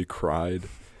nearly cried,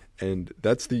 and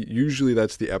usually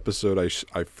that's the episode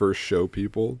I first show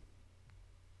people.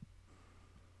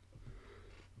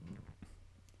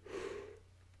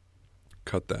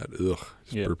 Cut that. Ugh.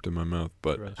 Just burped in my mouth.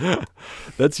 But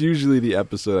that's usually the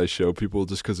episode I show people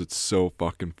just because it's so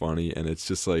fucking funny. And it's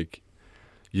just like,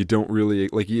 you don't really,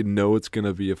 like, you know it's going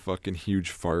to be a fucking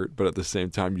huge fart, but at the same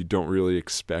time, you don't really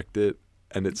expect it.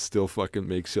 And it still fucking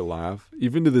makes you laugh.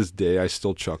 Even to this day, I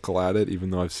still chuckle at it, even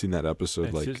though I've seen that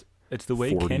episode it's the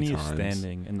way 40 Kenny times. Is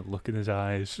standing and the look in his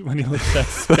eyes when he looks at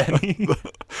Spenny.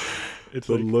 It's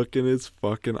the look in his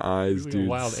fucking eyes, dude,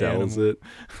 sells animal. It.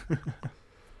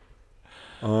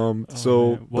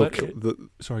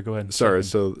 Sorry, go ahead. Sorry,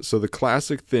 so the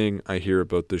classic thing I hear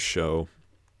about this show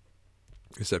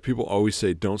is that people always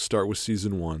say don't start with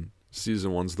season 1.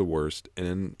 Season 1's the worst.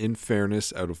 And in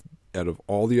fairness, out of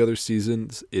all the other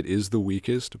seasons, it is the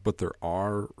weakest, but there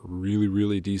are really,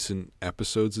 really decent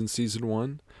episodes in season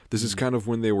 1. This is kind of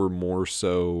when they were more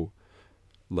so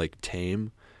like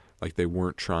tame, like they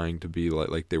weren't trying to be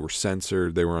like they were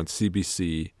censored. They were on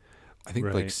CBC. I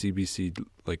think like CBC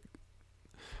like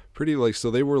pretty like,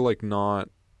 so they were like not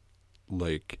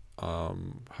like I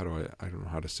don't know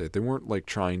how to say it. They weren't like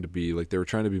trying to be like, they were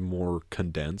trying to be more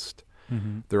condensed.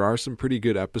 There are some pretty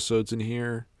good episodes in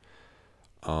here.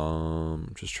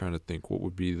 Just trying to think what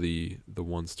would be the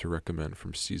ones to recommend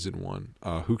from season 1.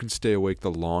 Who Can Stay Awake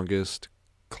the Longest,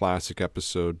 classic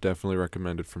episode, definitely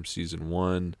recommended from season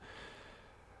 1.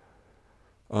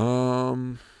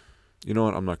 You know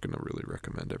what? I'm not going to really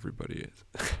recommend everybody.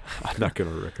 I'm not going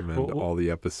to recommend all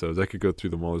the episodes. I could go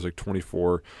through them all. There's like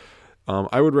 24.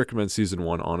 I would recommend season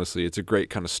 1, honestly. It's a great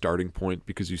kind of starting point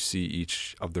because you see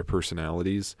each of their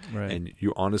personalities. Right. And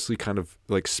you honestly kind of,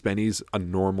 like, Spenny's a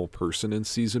normal person in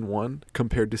season 1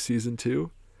 compared to season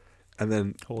 2. And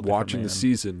then watching the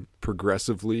season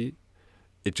progressively,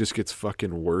 it just gets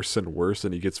fucking worse and worse,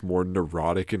 and he gets more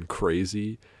neurotic and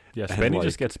crazy. Yeah, Spenny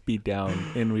just gets beat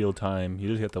down in real time. You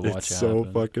just have to watch it. It's so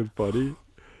fucking funny.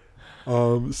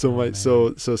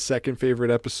 So second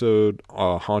favorite episode,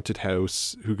 Haunted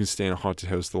House. Who Can Stay in a Haunted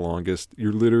House the Longest?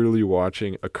 You're literally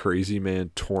watching a crazy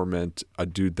man torment a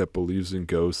dude that believes in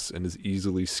ghosts and is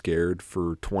easily scared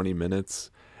for 20 minutes.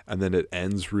 And then it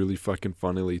ends really fucking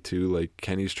funnily too. Like,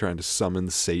 Kenny's trying to summon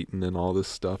Satan and all this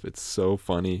stuff. It's so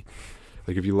funny.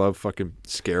 Like, if you love fucking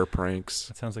scare pranks,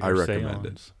 that sounds like I recommend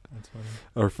it. That's funny.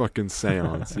 Or fucking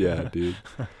seance. Yeah, dude.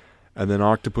 And then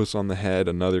Octopus on the Head,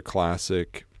 another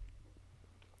classic.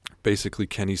 Basically,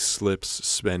 Kenny slips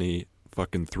Spenny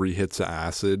fucking 3 hits of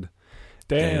acid.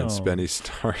 Damn. And Spenny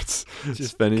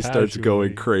starts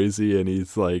going crazy, and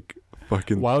he's like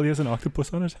fucking... While he has an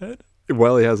octopus on his head?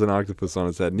 While he has an octopus on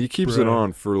his head. And he keeps it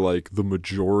on for like the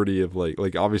majority of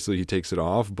like obviously he takes it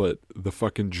off, but the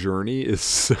fucking journey is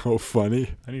so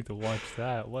funny. I need to watch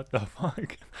that. What the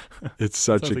fuck? It's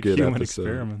such a good human episode.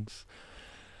 Experiments.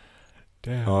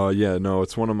 Damn. Yeah, no,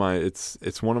 it's one of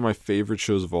my favorite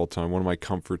shows of all time. One of my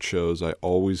comfort shows. I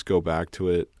always go back to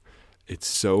it. It's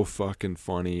so fucking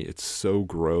funny. It's so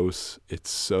gross. It's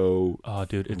so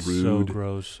it's rude. So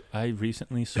gross. I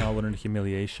recently saw one of the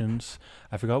humiliations.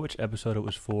 I forgot which episode it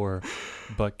was for,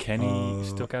 but Kenny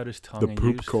stuck out his tongue. The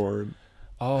poop corn.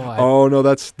 Oh no,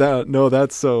 that's that. No,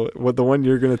 that's so. What the one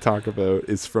you're gonna talk about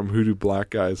is from Who Do Black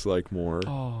Guys Like More?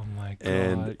 Oh my god!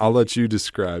 And I'll let you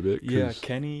describe it. Yeah,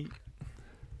 Kenny.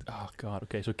 Oh god.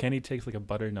 Okay, so Kenny takes like a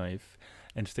butter knife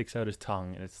and sticks out his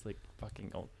tongue, and it's like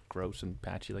fucking all gross and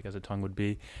patchy, like as a tongue would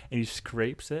be. And he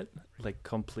scrapes it like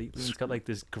completely. It's got like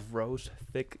this gross,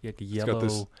 thick, like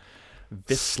yellow,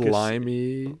 viscous,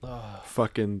 slimy,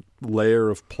 fucking layer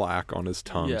of plaque on his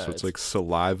tongue. So it's like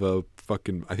saliva.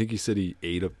 Fucking, I think he said he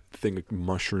ate a thing of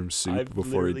mushroom soup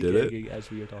before he did it, as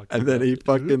we were talking and then he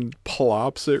fucking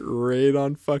plops it right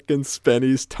on fucking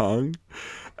Spenny's tongue,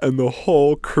 and the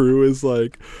whole crew is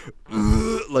like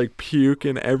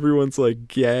puking. Everyone's like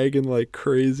gagging like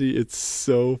crazy. It's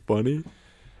so funny.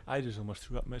 I just almost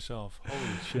threw up myself. Holy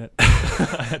shit.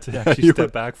 I had to actually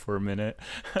step back for a minute.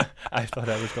 I thought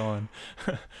I was gone.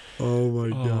 Oh my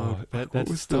god.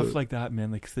 That's stuff like that,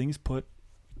 man. Like things put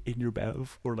in your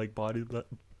mouth or like body.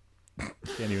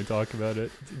 Can't even talk about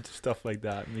it. Stuff like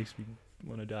that makes me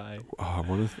want to die. I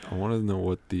want to know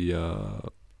what the.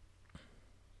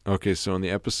 Okay, so in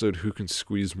the episode "Who Can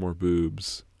Squeeze More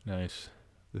Boobs," nice.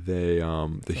 They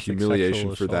the humiliation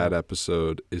like for that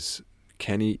episode is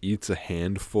Kenny eats a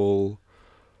handful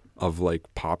of like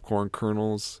popcorn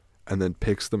kernels and then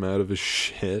picks them out of his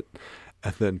shit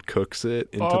and then cooks it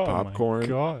into popcorn. My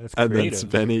God, that's and creative.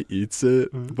 Then Spenny eats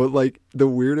it. Mm-hmm. But like the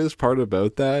weirdest part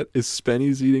about that is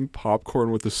Spenny's eating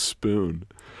popcorn with a spoon.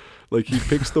 Like he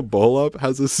picks the bowl up,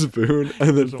 has a spoon,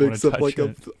 and then picks up like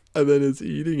and then is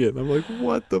eating it. And I'm like,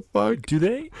 what the fuck? Do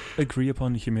they agree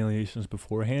upon the humiliations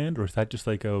beforehand, or is that just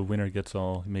like a winner gets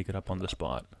all, make it up on the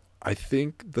spot? I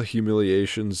think the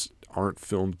humiliations aren't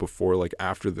filmed before, like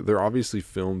after. They're obviously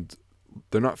filmed.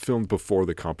 They're not filmed before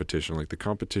the competition. Like the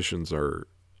competitions are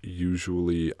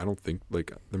usually, I don't think,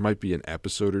 like there might be an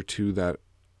episode or two that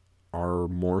are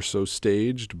more so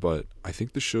staged, but I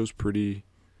think the show's pretty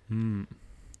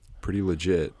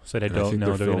legit. So they don't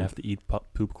know they're going to have to eat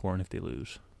poop corn if they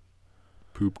lose.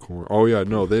 Poop corn. Oh yeah,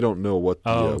 no, they don't know what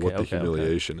the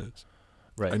humiliation is.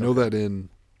 Right. I know that in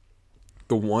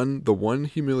the one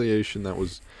humiliation that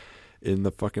was in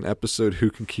the fucking episode "Who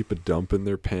Can Keep a Dump in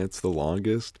Their Pants the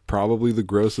Longest," probably the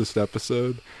grossest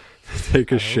episode. They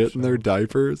take a shit in their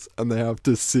diapers and they have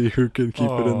to see who can keep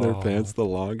it in their pants the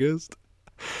longest.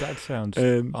 That sounds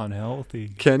unhealthy.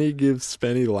 Kenny gives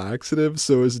Spenny laxatives,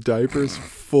 so his diaper's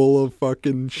full of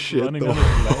fucking shit the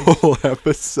whole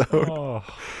episode.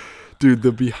 Dude,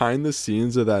 the behind the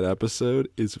scenes of that episode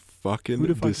is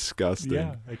fucking disgusting.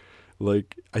 Yeah.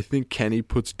 Like, I think Kenny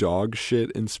puts dog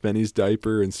shit in Spenny's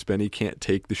diaper and Spenny can't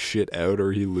take the shit out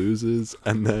or he loses.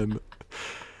 And then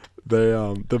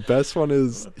the best one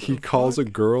is Kenny calls a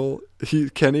girl that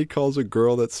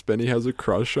Spenny has a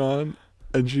crush on,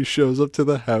 and she shows up to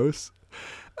the house.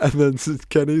 And then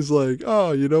Kenny's like,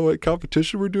 "Oh, you know what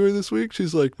competition we're doing this week?"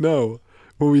 She's like, "No,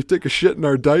 when we take a shit in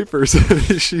our diapers."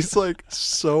 She's like,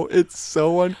 it's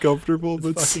so uncomfortable,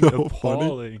 but so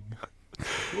appalling. Funny.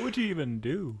 What would you even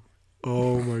do?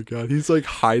 Oh my god, he's like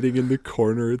hiding in the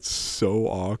corner. It's so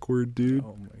awkward, dude.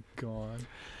 Oh my god.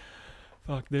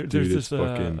 Fuck, there's this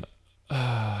fucking.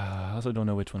 I also don't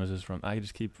know which one is this from. I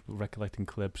just keep recollecting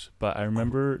clips, but I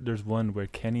remember there's one where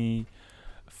Kenny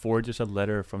forges a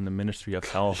letter from the Ministry of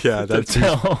Health. Yeah, that's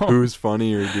who's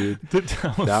funnier, dude.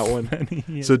 That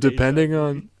one. So depending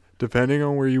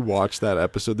on where you watch that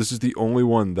episode, this is the only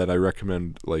one that I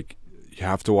recommend. Like, you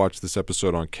have to watch this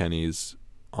episode on Kenny's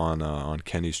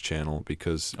channel,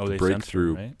 because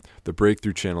the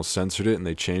Breakthrough channel censored it and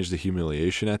they changed the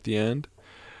humiliation at the end.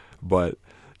 But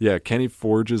yeah, Kenny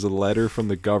forges a letter from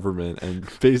the government and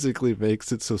basically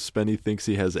makes it so Spenny thinks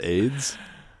he has AIDS.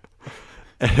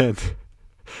 And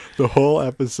the whole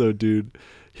episode, dude,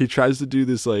 he tries to do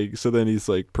this, like, so then he's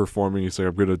like performing. He's like,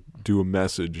 I'm going to do a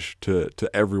message to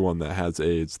everyone that has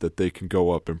AIDS that they can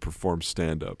go up and perform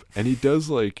stand-up. And he does,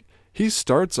 like, he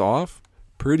starts off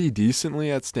pretty decently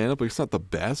at stand-up. Like, it's not the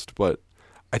best, but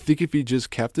I think if he just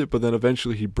kept it, but then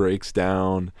eventually he breaks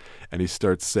down and he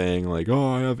starts saying like,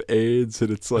 "Oh, I have AIDS," and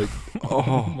it's like,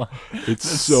 it's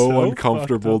so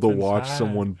uncomfortable to watch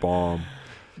someone bomb.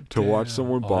 To watch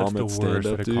someone bomb at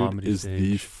stand-up, dude, is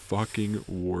the fucking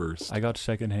worst. I got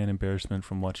secondhand embarrassment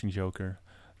from watching Joker.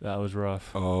 That was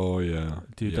rough. Oh yeah,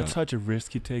 dude, that's such a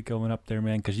risk you take going up there,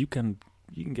 man, because you can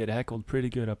get heckled pretty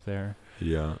good up there.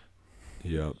 Yeah.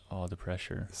 Yeah. Oh, the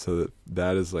pressure. So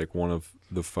that is like one of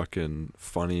the fucking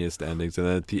funniest endings. And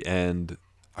then at the end,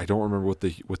 I don't remember what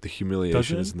the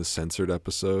humiliation is in the censored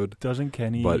episode. Doesn't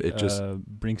Kenny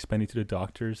bring Spenny to the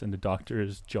doctors, and the doctor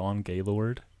is John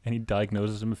Gaylord? and he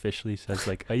diagnoses him officially, says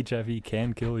like HIV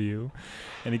can kill you,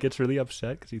 and he gets really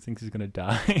upset because he thinks he's gonna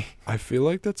die. I feel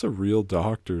like that's a real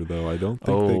doctor, though. I don't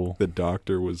think the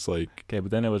doctor was like. Okay,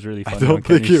 but then it was really funny. I don't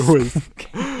think it was.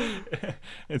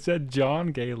 It said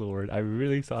John Gaylord. I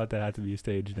really thought that had to be a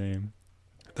stage name.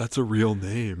 That's a real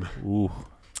name. Ooh,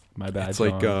 my bad. It's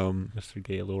John, like Mr.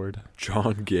 Gaylord.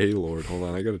 John Gaylord. Hold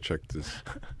on, I gotta check this.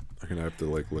 I'm gonna have to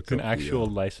like look It's up an actual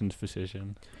licensed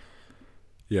physician.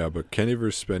 Yeah, but Kenny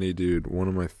vs. Spenny, dude, one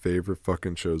of my favorite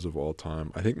fucking shows of all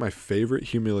time. I think my favorite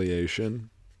humiliation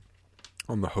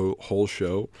on the whole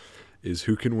show is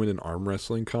who can win an arm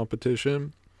wrestling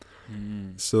competition.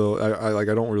 So I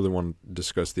don't really want to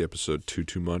discuss the episode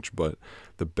too much, but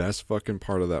the best fucking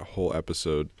part of that whole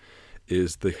episode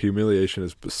is the humiliation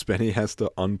is Spenny has to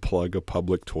unplug a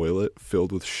public toilet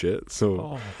filled with shit.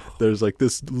 So there's like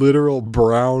this literal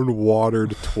brown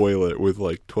watered toilet with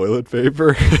like toilet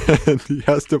paper, and he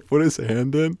has to put his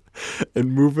hand in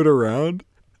and move it around.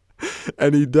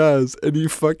 And he does, and he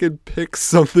fucking picks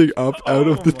something up out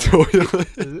of the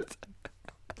toilet.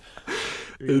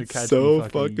 It's so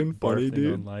fucking funny,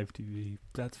 dude. On live TV.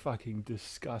 That's fucking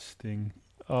disgusting.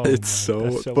 Oh, it's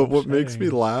so but what makes me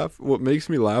laugh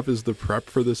is the prep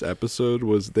for this episode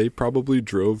was they probably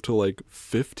drove to like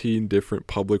 15 different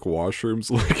public washrooms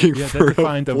looking for they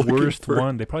find the worst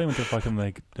one. They probably went to fucking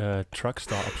like truck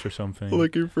stops or something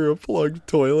looking for a plugged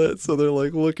toilet, so they're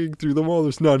like looking through them all.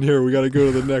 There's none here, we got to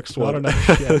go to the next one.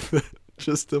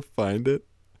 Just to find it.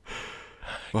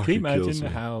 Can you imagine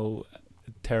how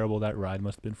terrible that ride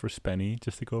must have been for Spenny,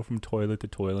 just to go from toilet to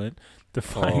toilet to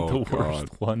find the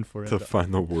worst one for it. To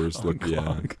find the worst look,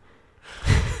 yeah.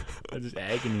 That's just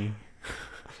agony.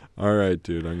 All right,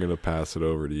 dude, I'm gonna pass it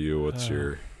over to you. What's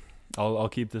your? I'll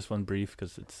keep this one brief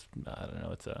because it's I don't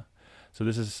know. So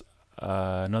this is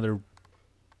another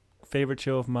favorite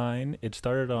show of mine. It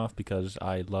started off because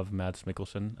I love Mads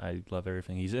Mikkelsen. I love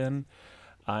everything he's in.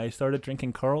 I started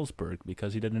drinking Carlsberg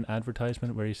because he did an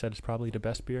advertisement where he said it's probably the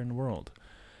best beer in the world.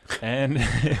 And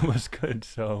it was good.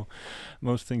 So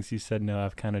most things he said now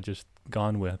I've kind of just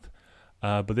gone with.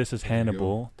 But this is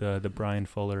Hannibal, the Brian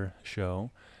Fuller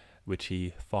show, which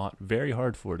he fought very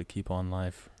hard for to keep on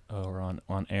live or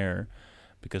on air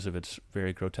because of its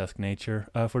very grotesque nature.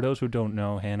 For those who don't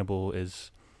know, Hannibal is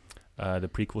the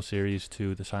prequel series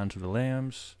to The Silence of the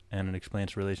Lambs, and it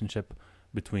explains the relationship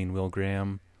between Will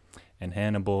Graham and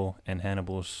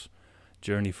Hannibal's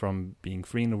journey from being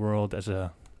free in the world as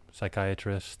a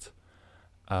psychiatrist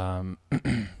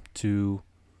to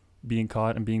being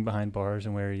caught and being behind bars,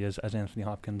 and where he is as Anthony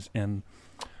Hopkins in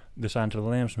the Silence of the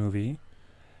Lambs movie.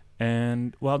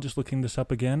 And while just looking this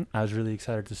up again, I was really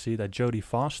excited to see that Jodie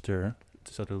Foster,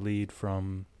 so the lead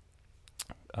from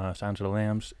Silence of the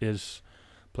Lambs, is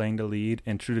playing the lead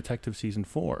in True Detective Season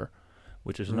 4,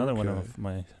 which is another one of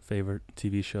my favorite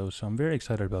TV shows. So I'm very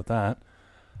excited about that.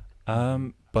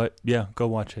 But yeah, go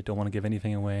watch it. Don't want to give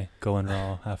anything away. Go in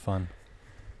raw. Have fun.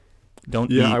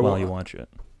 Don't eat while you watch it.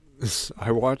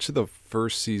 I watched the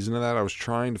first season of that. I was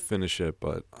trying to finish it,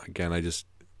 but again,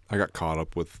 I got caught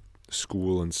up with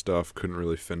school and stuff. Couldn't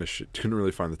really finish it. Couldn't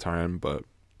really find the time, but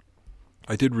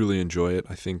I did really enjoy it.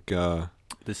 I think the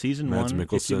season Mads 1,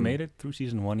 Mikkelsen, if you made it through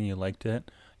season 1 and you liked it,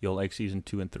 you'll like season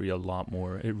 2 and 3 a lot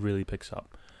more. It really picks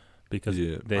up because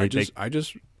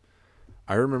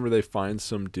I remember they find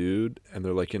some dude and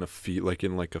they're like in a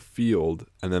field,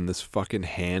 and then this fucking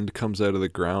hand comes out of the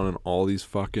ground and all these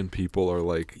fucking people are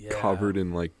like covered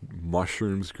in like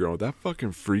mushrooms growing. That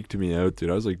fucking freaked me out, dude.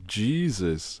 I was like,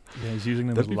 Jesus. Yeah, he's using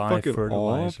them as live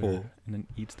fertilizer and then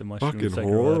eats the mushrooms that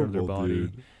grow out of their body.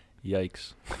 Dude.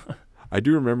 Yikes. I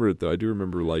do remember it though. I do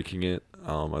remember liking it.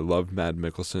 I love Mads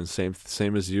Mikkelsen.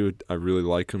 Same as you. I really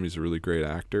like him. He's a really great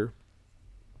actor.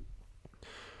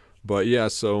 But yeah,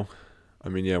 so I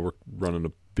mean, yeah, we're running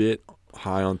a bit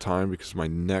high on time because my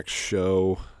next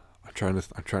show. I'm trying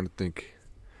to think.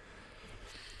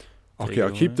 Okay, I'll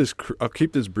keep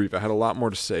this brief. I had a lot more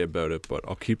to say about it, but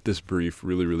I'll keep this brief,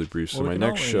 really, really brief. So my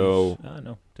next show.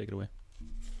 No, take it away.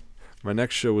 My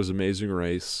next show was Amazing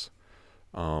Race.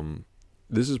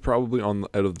 This is probably out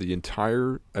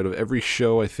of every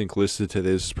show I think listed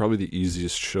today, this is probably the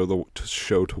easiest show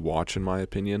to watch in my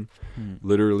opinion.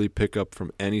 Literally pick up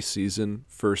from any season,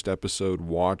 first episode,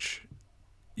 watch,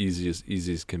 easy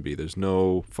as can be. There's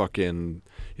no fucking,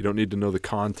 you don't need to know the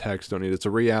context, it's a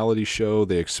reality show.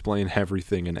 They explain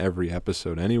everything in every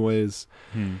episode anyways.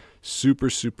 Super,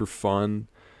 super fun.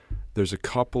 There's a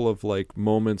couple of like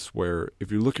moments where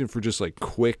if you're looking for just like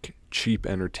quick, cheap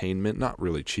entertainment, not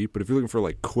really cheap, but if you're looking for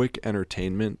like quick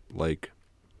entertainment, like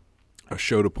a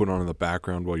show to put on in the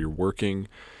background while you're working,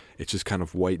 it's just kind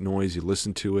of white noise. You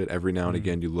listen to it every now and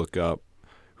again. You look up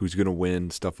who's going to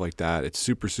win, stuff like that. It's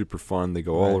super, super fun. They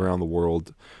go all around the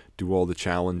world, do all these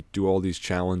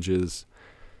challenges.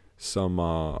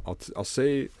 I'll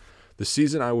say the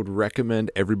season I would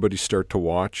recommend everybody start to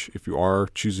watch, if you are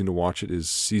choosing to watch it, is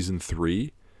season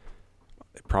 3.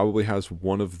 It probably has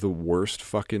one of the worst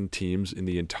fucking teams in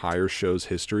the entire show's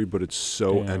history, but it's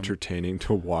so entertaining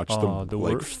to watch them the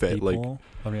like worst fit. Like people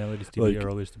on reality TV are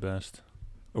always the best.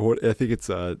 What I think it's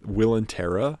Will and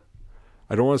Tara.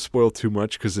 I don't want to spoil too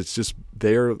much because it's just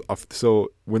they're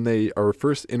so when they are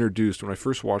first introduced. When I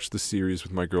first watched the series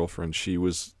with my girlfriend, she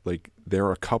was like,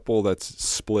 they're a couple that's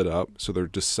split up, so they're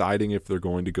deciding if they're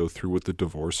going to go through with the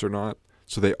divorce or not.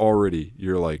 So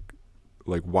you're like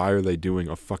why are they doing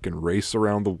a fucking race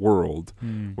around the world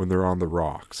when they're on the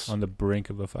rocks? On the brink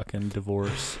of a fucking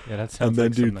divorce. Yeah, that sounds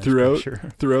and then, like dude,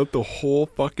 nice throughout the whole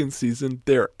fucking season,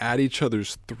 they're at each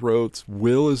other's throats.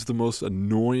 Will is the most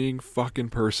annoying fucking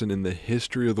person in the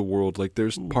history of the world. Like,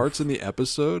 there's parts in the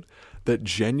episode that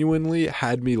genuinely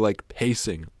had me, like,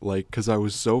 pacing. Like, because I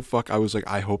was so I was like,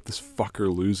 I hope this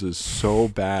fucker loses so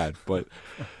bad. But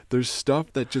there's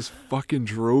stuff that just fucking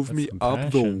drove me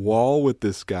up the wall with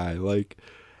this guy. Like,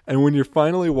 and when you're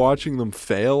finally watching them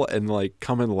fail and like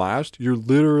come in last, you're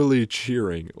literally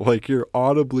cheering. Like, you're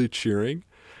audibly cheering.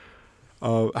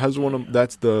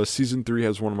 That's the season 3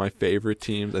 has one of my favorite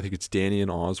teams. I think it's Danny and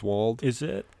Oswald. Is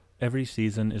it every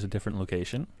season is a different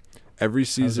location? Every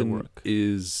season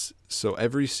is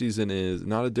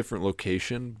not a different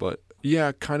location, but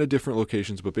yeah, kind of different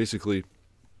locations, but basically.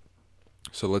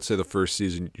 So let's say the first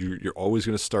season, you're always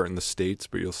going to start in the States,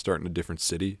 but you'll start in a different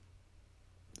city.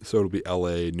 So it'll be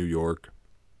LA, New York.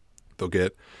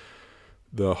 The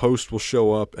host will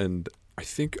show up, and I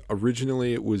think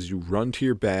originally it was you run to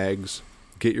your bags,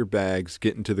 get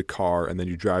into the car, and then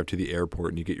you drive to the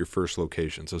airport and you get your first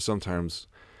location. So sometimes,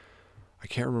 I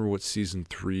can't remember what season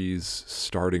 3's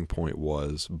starting point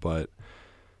was, but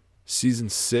season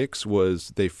 6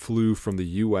 was they flew from the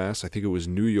U.S., I think it was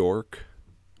New York,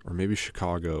 or maybe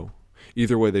Chicago.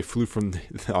 Either way, they flew from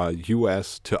the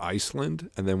U.S. to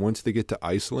Iceland, and then once they get to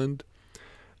Iceland,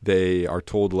 they are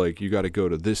told, like, you got to go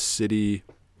to this city,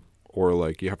 or,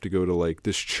 like, you have to go to, like,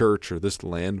 this church or this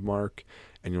landmark,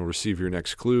 and you'll receive your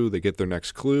next clue. They get their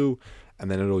next clue,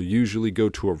 and then it'll usually go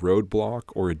to a roadblock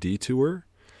or a detour,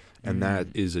 and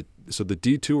so the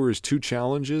detour is 2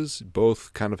 challenges.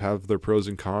 Both kind of have their pros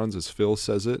and cons, as Phil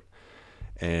says it,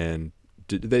 and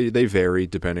they vary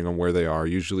depending on where they are.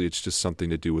 Usually it's just something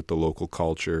to do with the local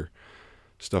culture,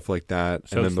 stuff like that.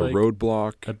 So and then the like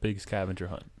roadblock. A big scavenger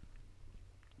hunt.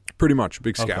 Pretty much a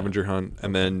big scavenger hunt.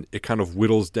 And then it kind of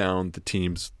whittles down the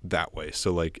teams that way.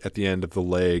 So like at the end of the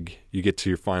leg, you get to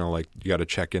your final, like you got to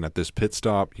check in at this pit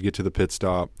stop. You get to the pit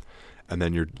stop, and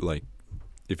then you're like,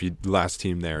 if you last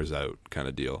team there is out kind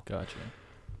of deal. Gotcha.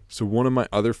 So one of my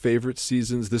other favorite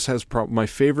seasons, this has my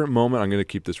favorite moment. I'm going to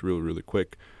keep this really, really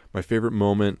quick. My favorite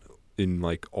moment in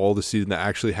like all the season that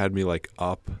actually had me like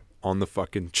up on the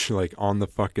fucking chair,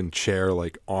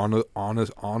 like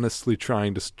honestly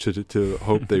trying to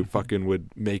hope they fucking would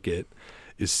make it,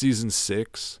 is season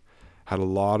 6. Had a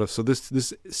lot of, so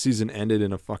this season ended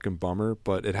in a fucking bummer,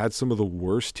 but it had some of the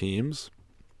worst teams.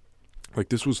 Like,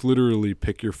 this was literally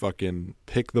pick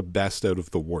the best out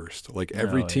of the worst. Like,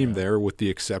 every team there, with the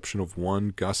exception of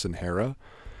one, Gus and Hera.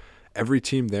 Every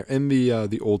team there, and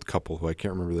the old couple who I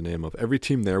can't remember the name of, every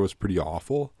team there was pretty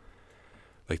awful.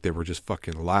 Like, they were just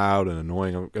fucking loud and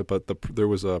annoying. But there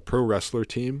was a pro wrestler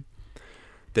team.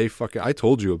 I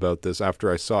told you about this after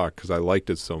I saw it because I liked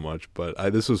it so much. But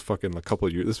this was fucking a couple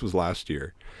of years. This was last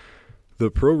year.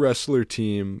 The pro wrestler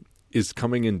team is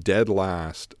coming in dead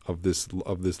last of this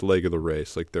leg of the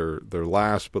race. Like, they're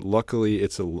last, but luckily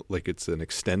it's an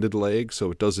extended leg,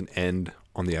 so it doesn't end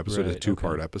on the episode. It's a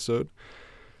 2-part episode.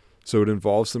 So it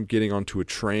involves them getting onto a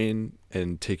train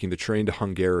and taking the train to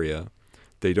Hungary.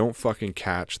 They don't fucking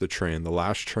catch the train. The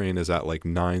last train is at like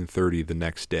 9:30 the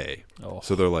next day. Oh.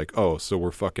 So they're like, oh, so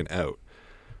we're fucking out.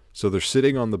 So they're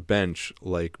sitting on the bench,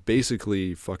 like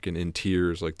basically fucking in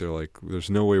tears. Like, they're like, there's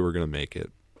no way we're going to make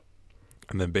it.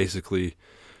 And then basically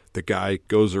the guy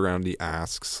goes around, he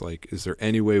asks, like, is there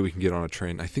any way we can get on a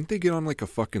train? I think they get on like a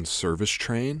fucking service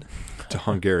train to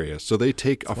Hungary. So they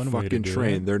take a fucking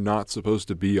train they're not supposed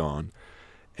to be on.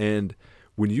 And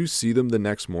when you see them the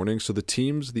next morning, so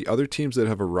the other teams that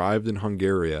have arrived in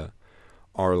Hungary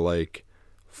are like,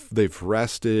 they've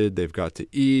rested, they've got to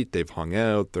eat, they've hung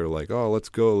out, they're like, oh, let's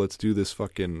go, let's do this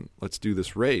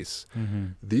race. Mm-hmm.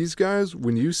 These guys,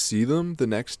 when you see them the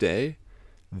next day,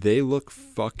 they look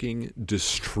fucking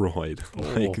destroyed.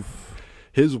 Like,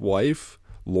 his wife,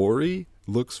 Lori,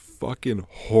 looks fucking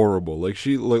horrible. Like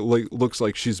she looks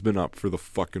like she's been up for the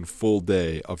fucking full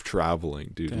day of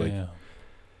traveling, dude. Damn. Like,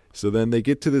 so then they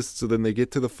get to this. So then they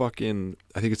get to the fucking.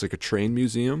 I think it's like a train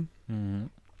museum. Mm-hmm.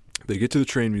 They get to the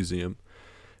train museum,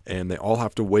 and they all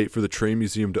have to wait for the train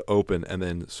museum to open. And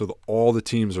then all the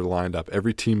teams are lined up.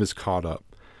 Every team is caught up.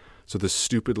 So the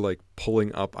stupid like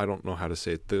pulling up. I don't know how to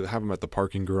say it. They have them at the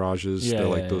parking garages. They're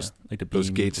like those like those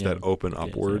gates that open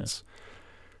upwards.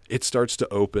 It starts to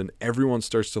open. Everyone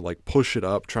starts to like push it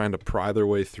up, trying to pry their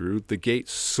way through. The gate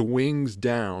swings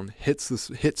down,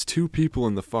 hits two people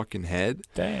in the fucking head.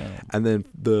 Damn. And then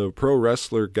the pro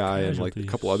wrestler guy and like a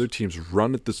couple other teams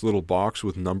run at this little box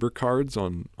with number cards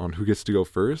on who gets to go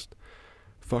first.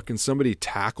 Fucking somebody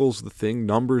tackles the thing.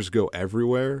 Numbers go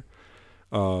everywhere.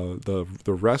 The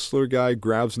wrestler guy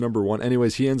grabs number 1.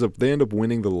 Anyways, they end up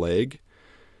winning the leg.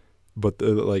 But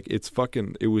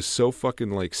it was so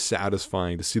fucking like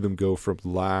satisfying to see them go from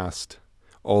last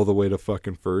all the way to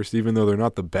fucking first, even though they're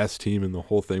not the best team in the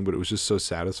whole thing, but it was just so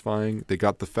satisfying. They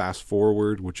got the fast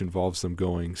forward, which involves them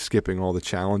skipping all the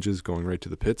challenges, going right to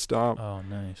the pit stop. Oh,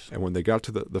 nice. And when they got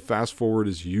to the fast forward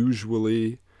is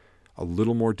usually a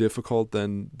little more difficult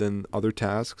than other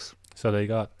tasks. So they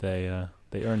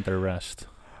earned their rest.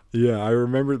 Yeah, I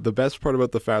remember the best part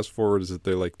about the fast forward is that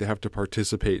they have to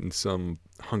participate in some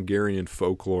Hungarian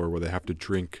folklore where they have to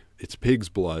drink, it's pig's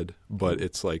blood, but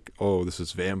it's like, oh, this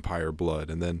is vampire blood.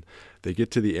 And then they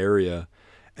get to the area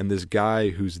and this guy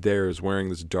who's there is wearing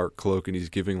this dark cloak and he's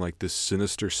giving like this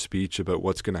sinister speech about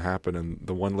what's going to happen. And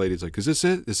the one lady's like, is this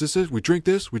it? Is this it? We drink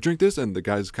this? We drink this? And the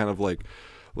guy's kind of like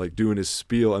doing his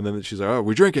spiel, and then she's like, oh,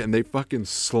 we drink it, and they fucking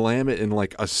slam it in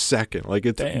like a second. Like,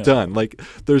 it's done. Like,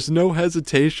 there's no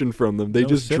hesitation from them. They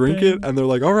just drink it, and they're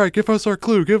like, all right, give us our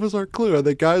clue. And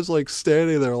the guy's like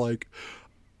standing there like,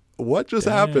 what just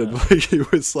happened? Like, he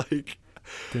was like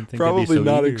probably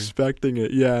not expecting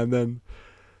it. Yeah, and then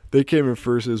they came in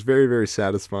first. It was very, very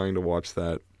satisfying to watch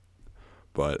that.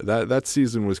 But that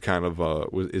season was kind of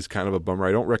a bummer.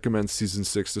 I don't recommend season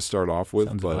 6 to start off with.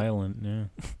 Sounds violent, yeah.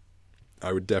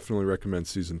 I would definitely recommend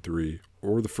season 3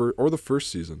 or the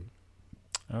first season.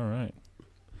 All right.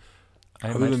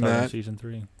 Other than that, season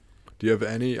 3. Do you have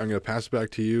any? I'm going to pass it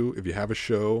back to you. If you have a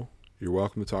show, you're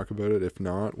welcome to talk about it. If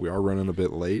not, we are running a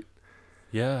bit late.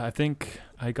 Yeah, I think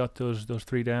I got those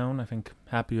 3 down. I think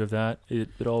happy with that.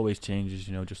 It always changes,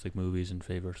 just like movies and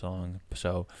favorite song.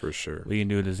 So for sure, we can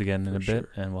do this again in a bit,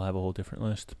 and we'll have a whole different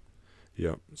list.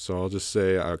 Yep. So I'll just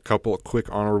say a couple of quick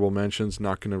honorable mentions.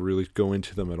 Not going to really go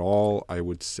into them at all. I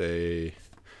would say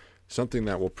something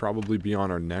that will probably be on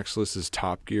our next list is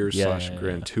Top Gear /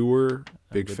 Grand Tour.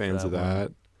 Big fans of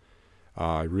that.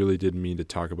 I really didn't mean to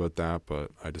talk about that,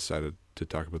 but I decided to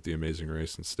talk about The Amazing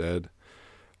Race instead.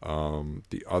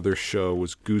 The other show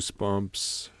was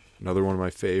Goosebumps, another one of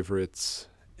my favorites,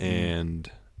 and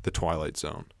The Twilight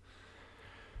Zone.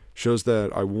 Shows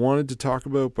that I wanted to talk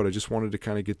about, but I just wanted to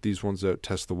kind of get these ones out,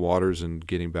 test the waters, and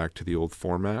getting back to the old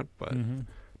format. But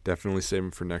definitely save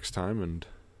them for next time. And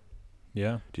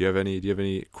yeah, do you have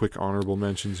any quick honorable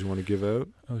mentions you want to give out?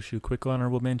 Oh shoot, quick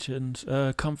honorable mentions.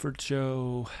 Comfort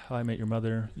show, How I Met Your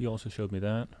Mother. You also showed me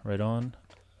that. Right on.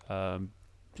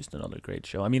 Just another great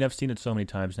show. I mean, I've seen it so many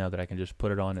times now that I can just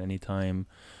put it on anytime,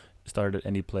 start at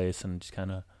any place, and just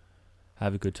kind of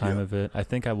have a good time of it. I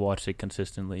think I watched it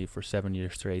consistently for 7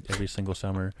 years straight, every single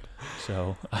summer.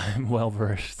 So I'm well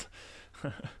versed.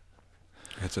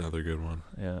 That's another good one.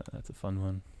 Yeah, that's a fun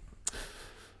one.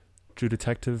 True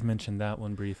Detective, mentioned that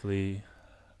one briefly.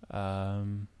 Yeah,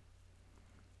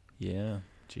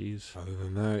 jeez. Other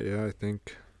than that, yeah, I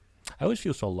think I always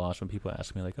feel so lost when people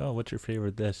ask me like, "Oh, what's your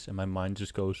favorite this?" and my mind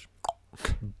just goes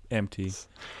empty.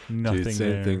 Nothing. Dude, same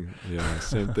there. thing. Yeah,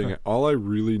 same thing. All I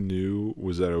really knew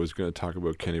was that I was going to talk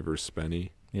about Kenny versus Spenny.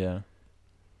 Yeah.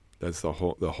 That's the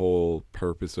whole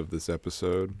purpose of this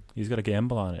episode. He's got to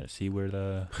gamble on it. See where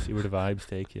the vibes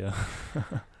take you.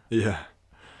 Yeah.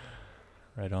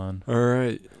 Right on. All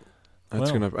right. I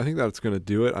think that's gonna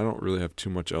do it. I don't really have too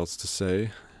much else to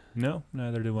say. No,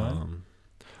 neither do I.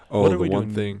 The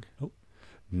one thing. Oh.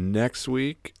 Next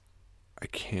week, we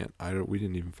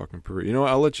didn't even fucking prepare. You know what?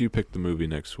 I'll let you pick the movie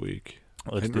next week.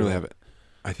 I didn't really have it.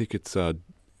 I think it's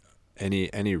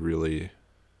any really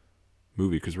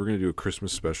movie, because we're gonna do a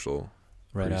Christmas special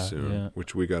pretty soon,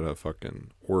 which we gotta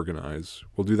fucking organize.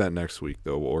 We'll do that next week,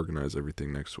 though. We'll organize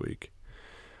everything next week.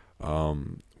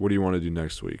 What do you want to do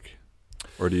next week,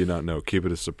 or do you not know? Keep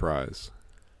it a surprise.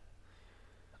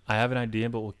 I have an idea,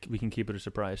 but we can keep it a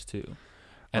surprise too.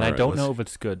 And I don't know if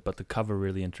it's good, but the cover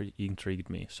really intrigued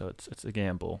me, so it's a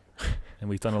gamble. And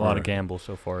we've done a lot of gambles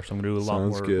so far, so I'm going to do a lot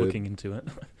more looking into it.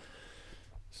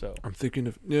 So I'm thinking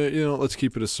of let's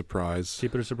keep it a surprise.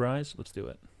 keep it a surprise. Let's do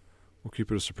it. We'll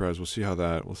keep it a surprise. We'll see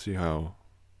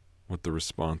what the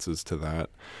response is to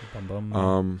that. Bum,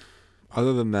 bum.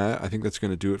 Other than that, I think that's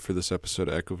going to do it for this episode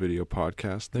of EchoVideo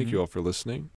Podcast. Thank you all for listening.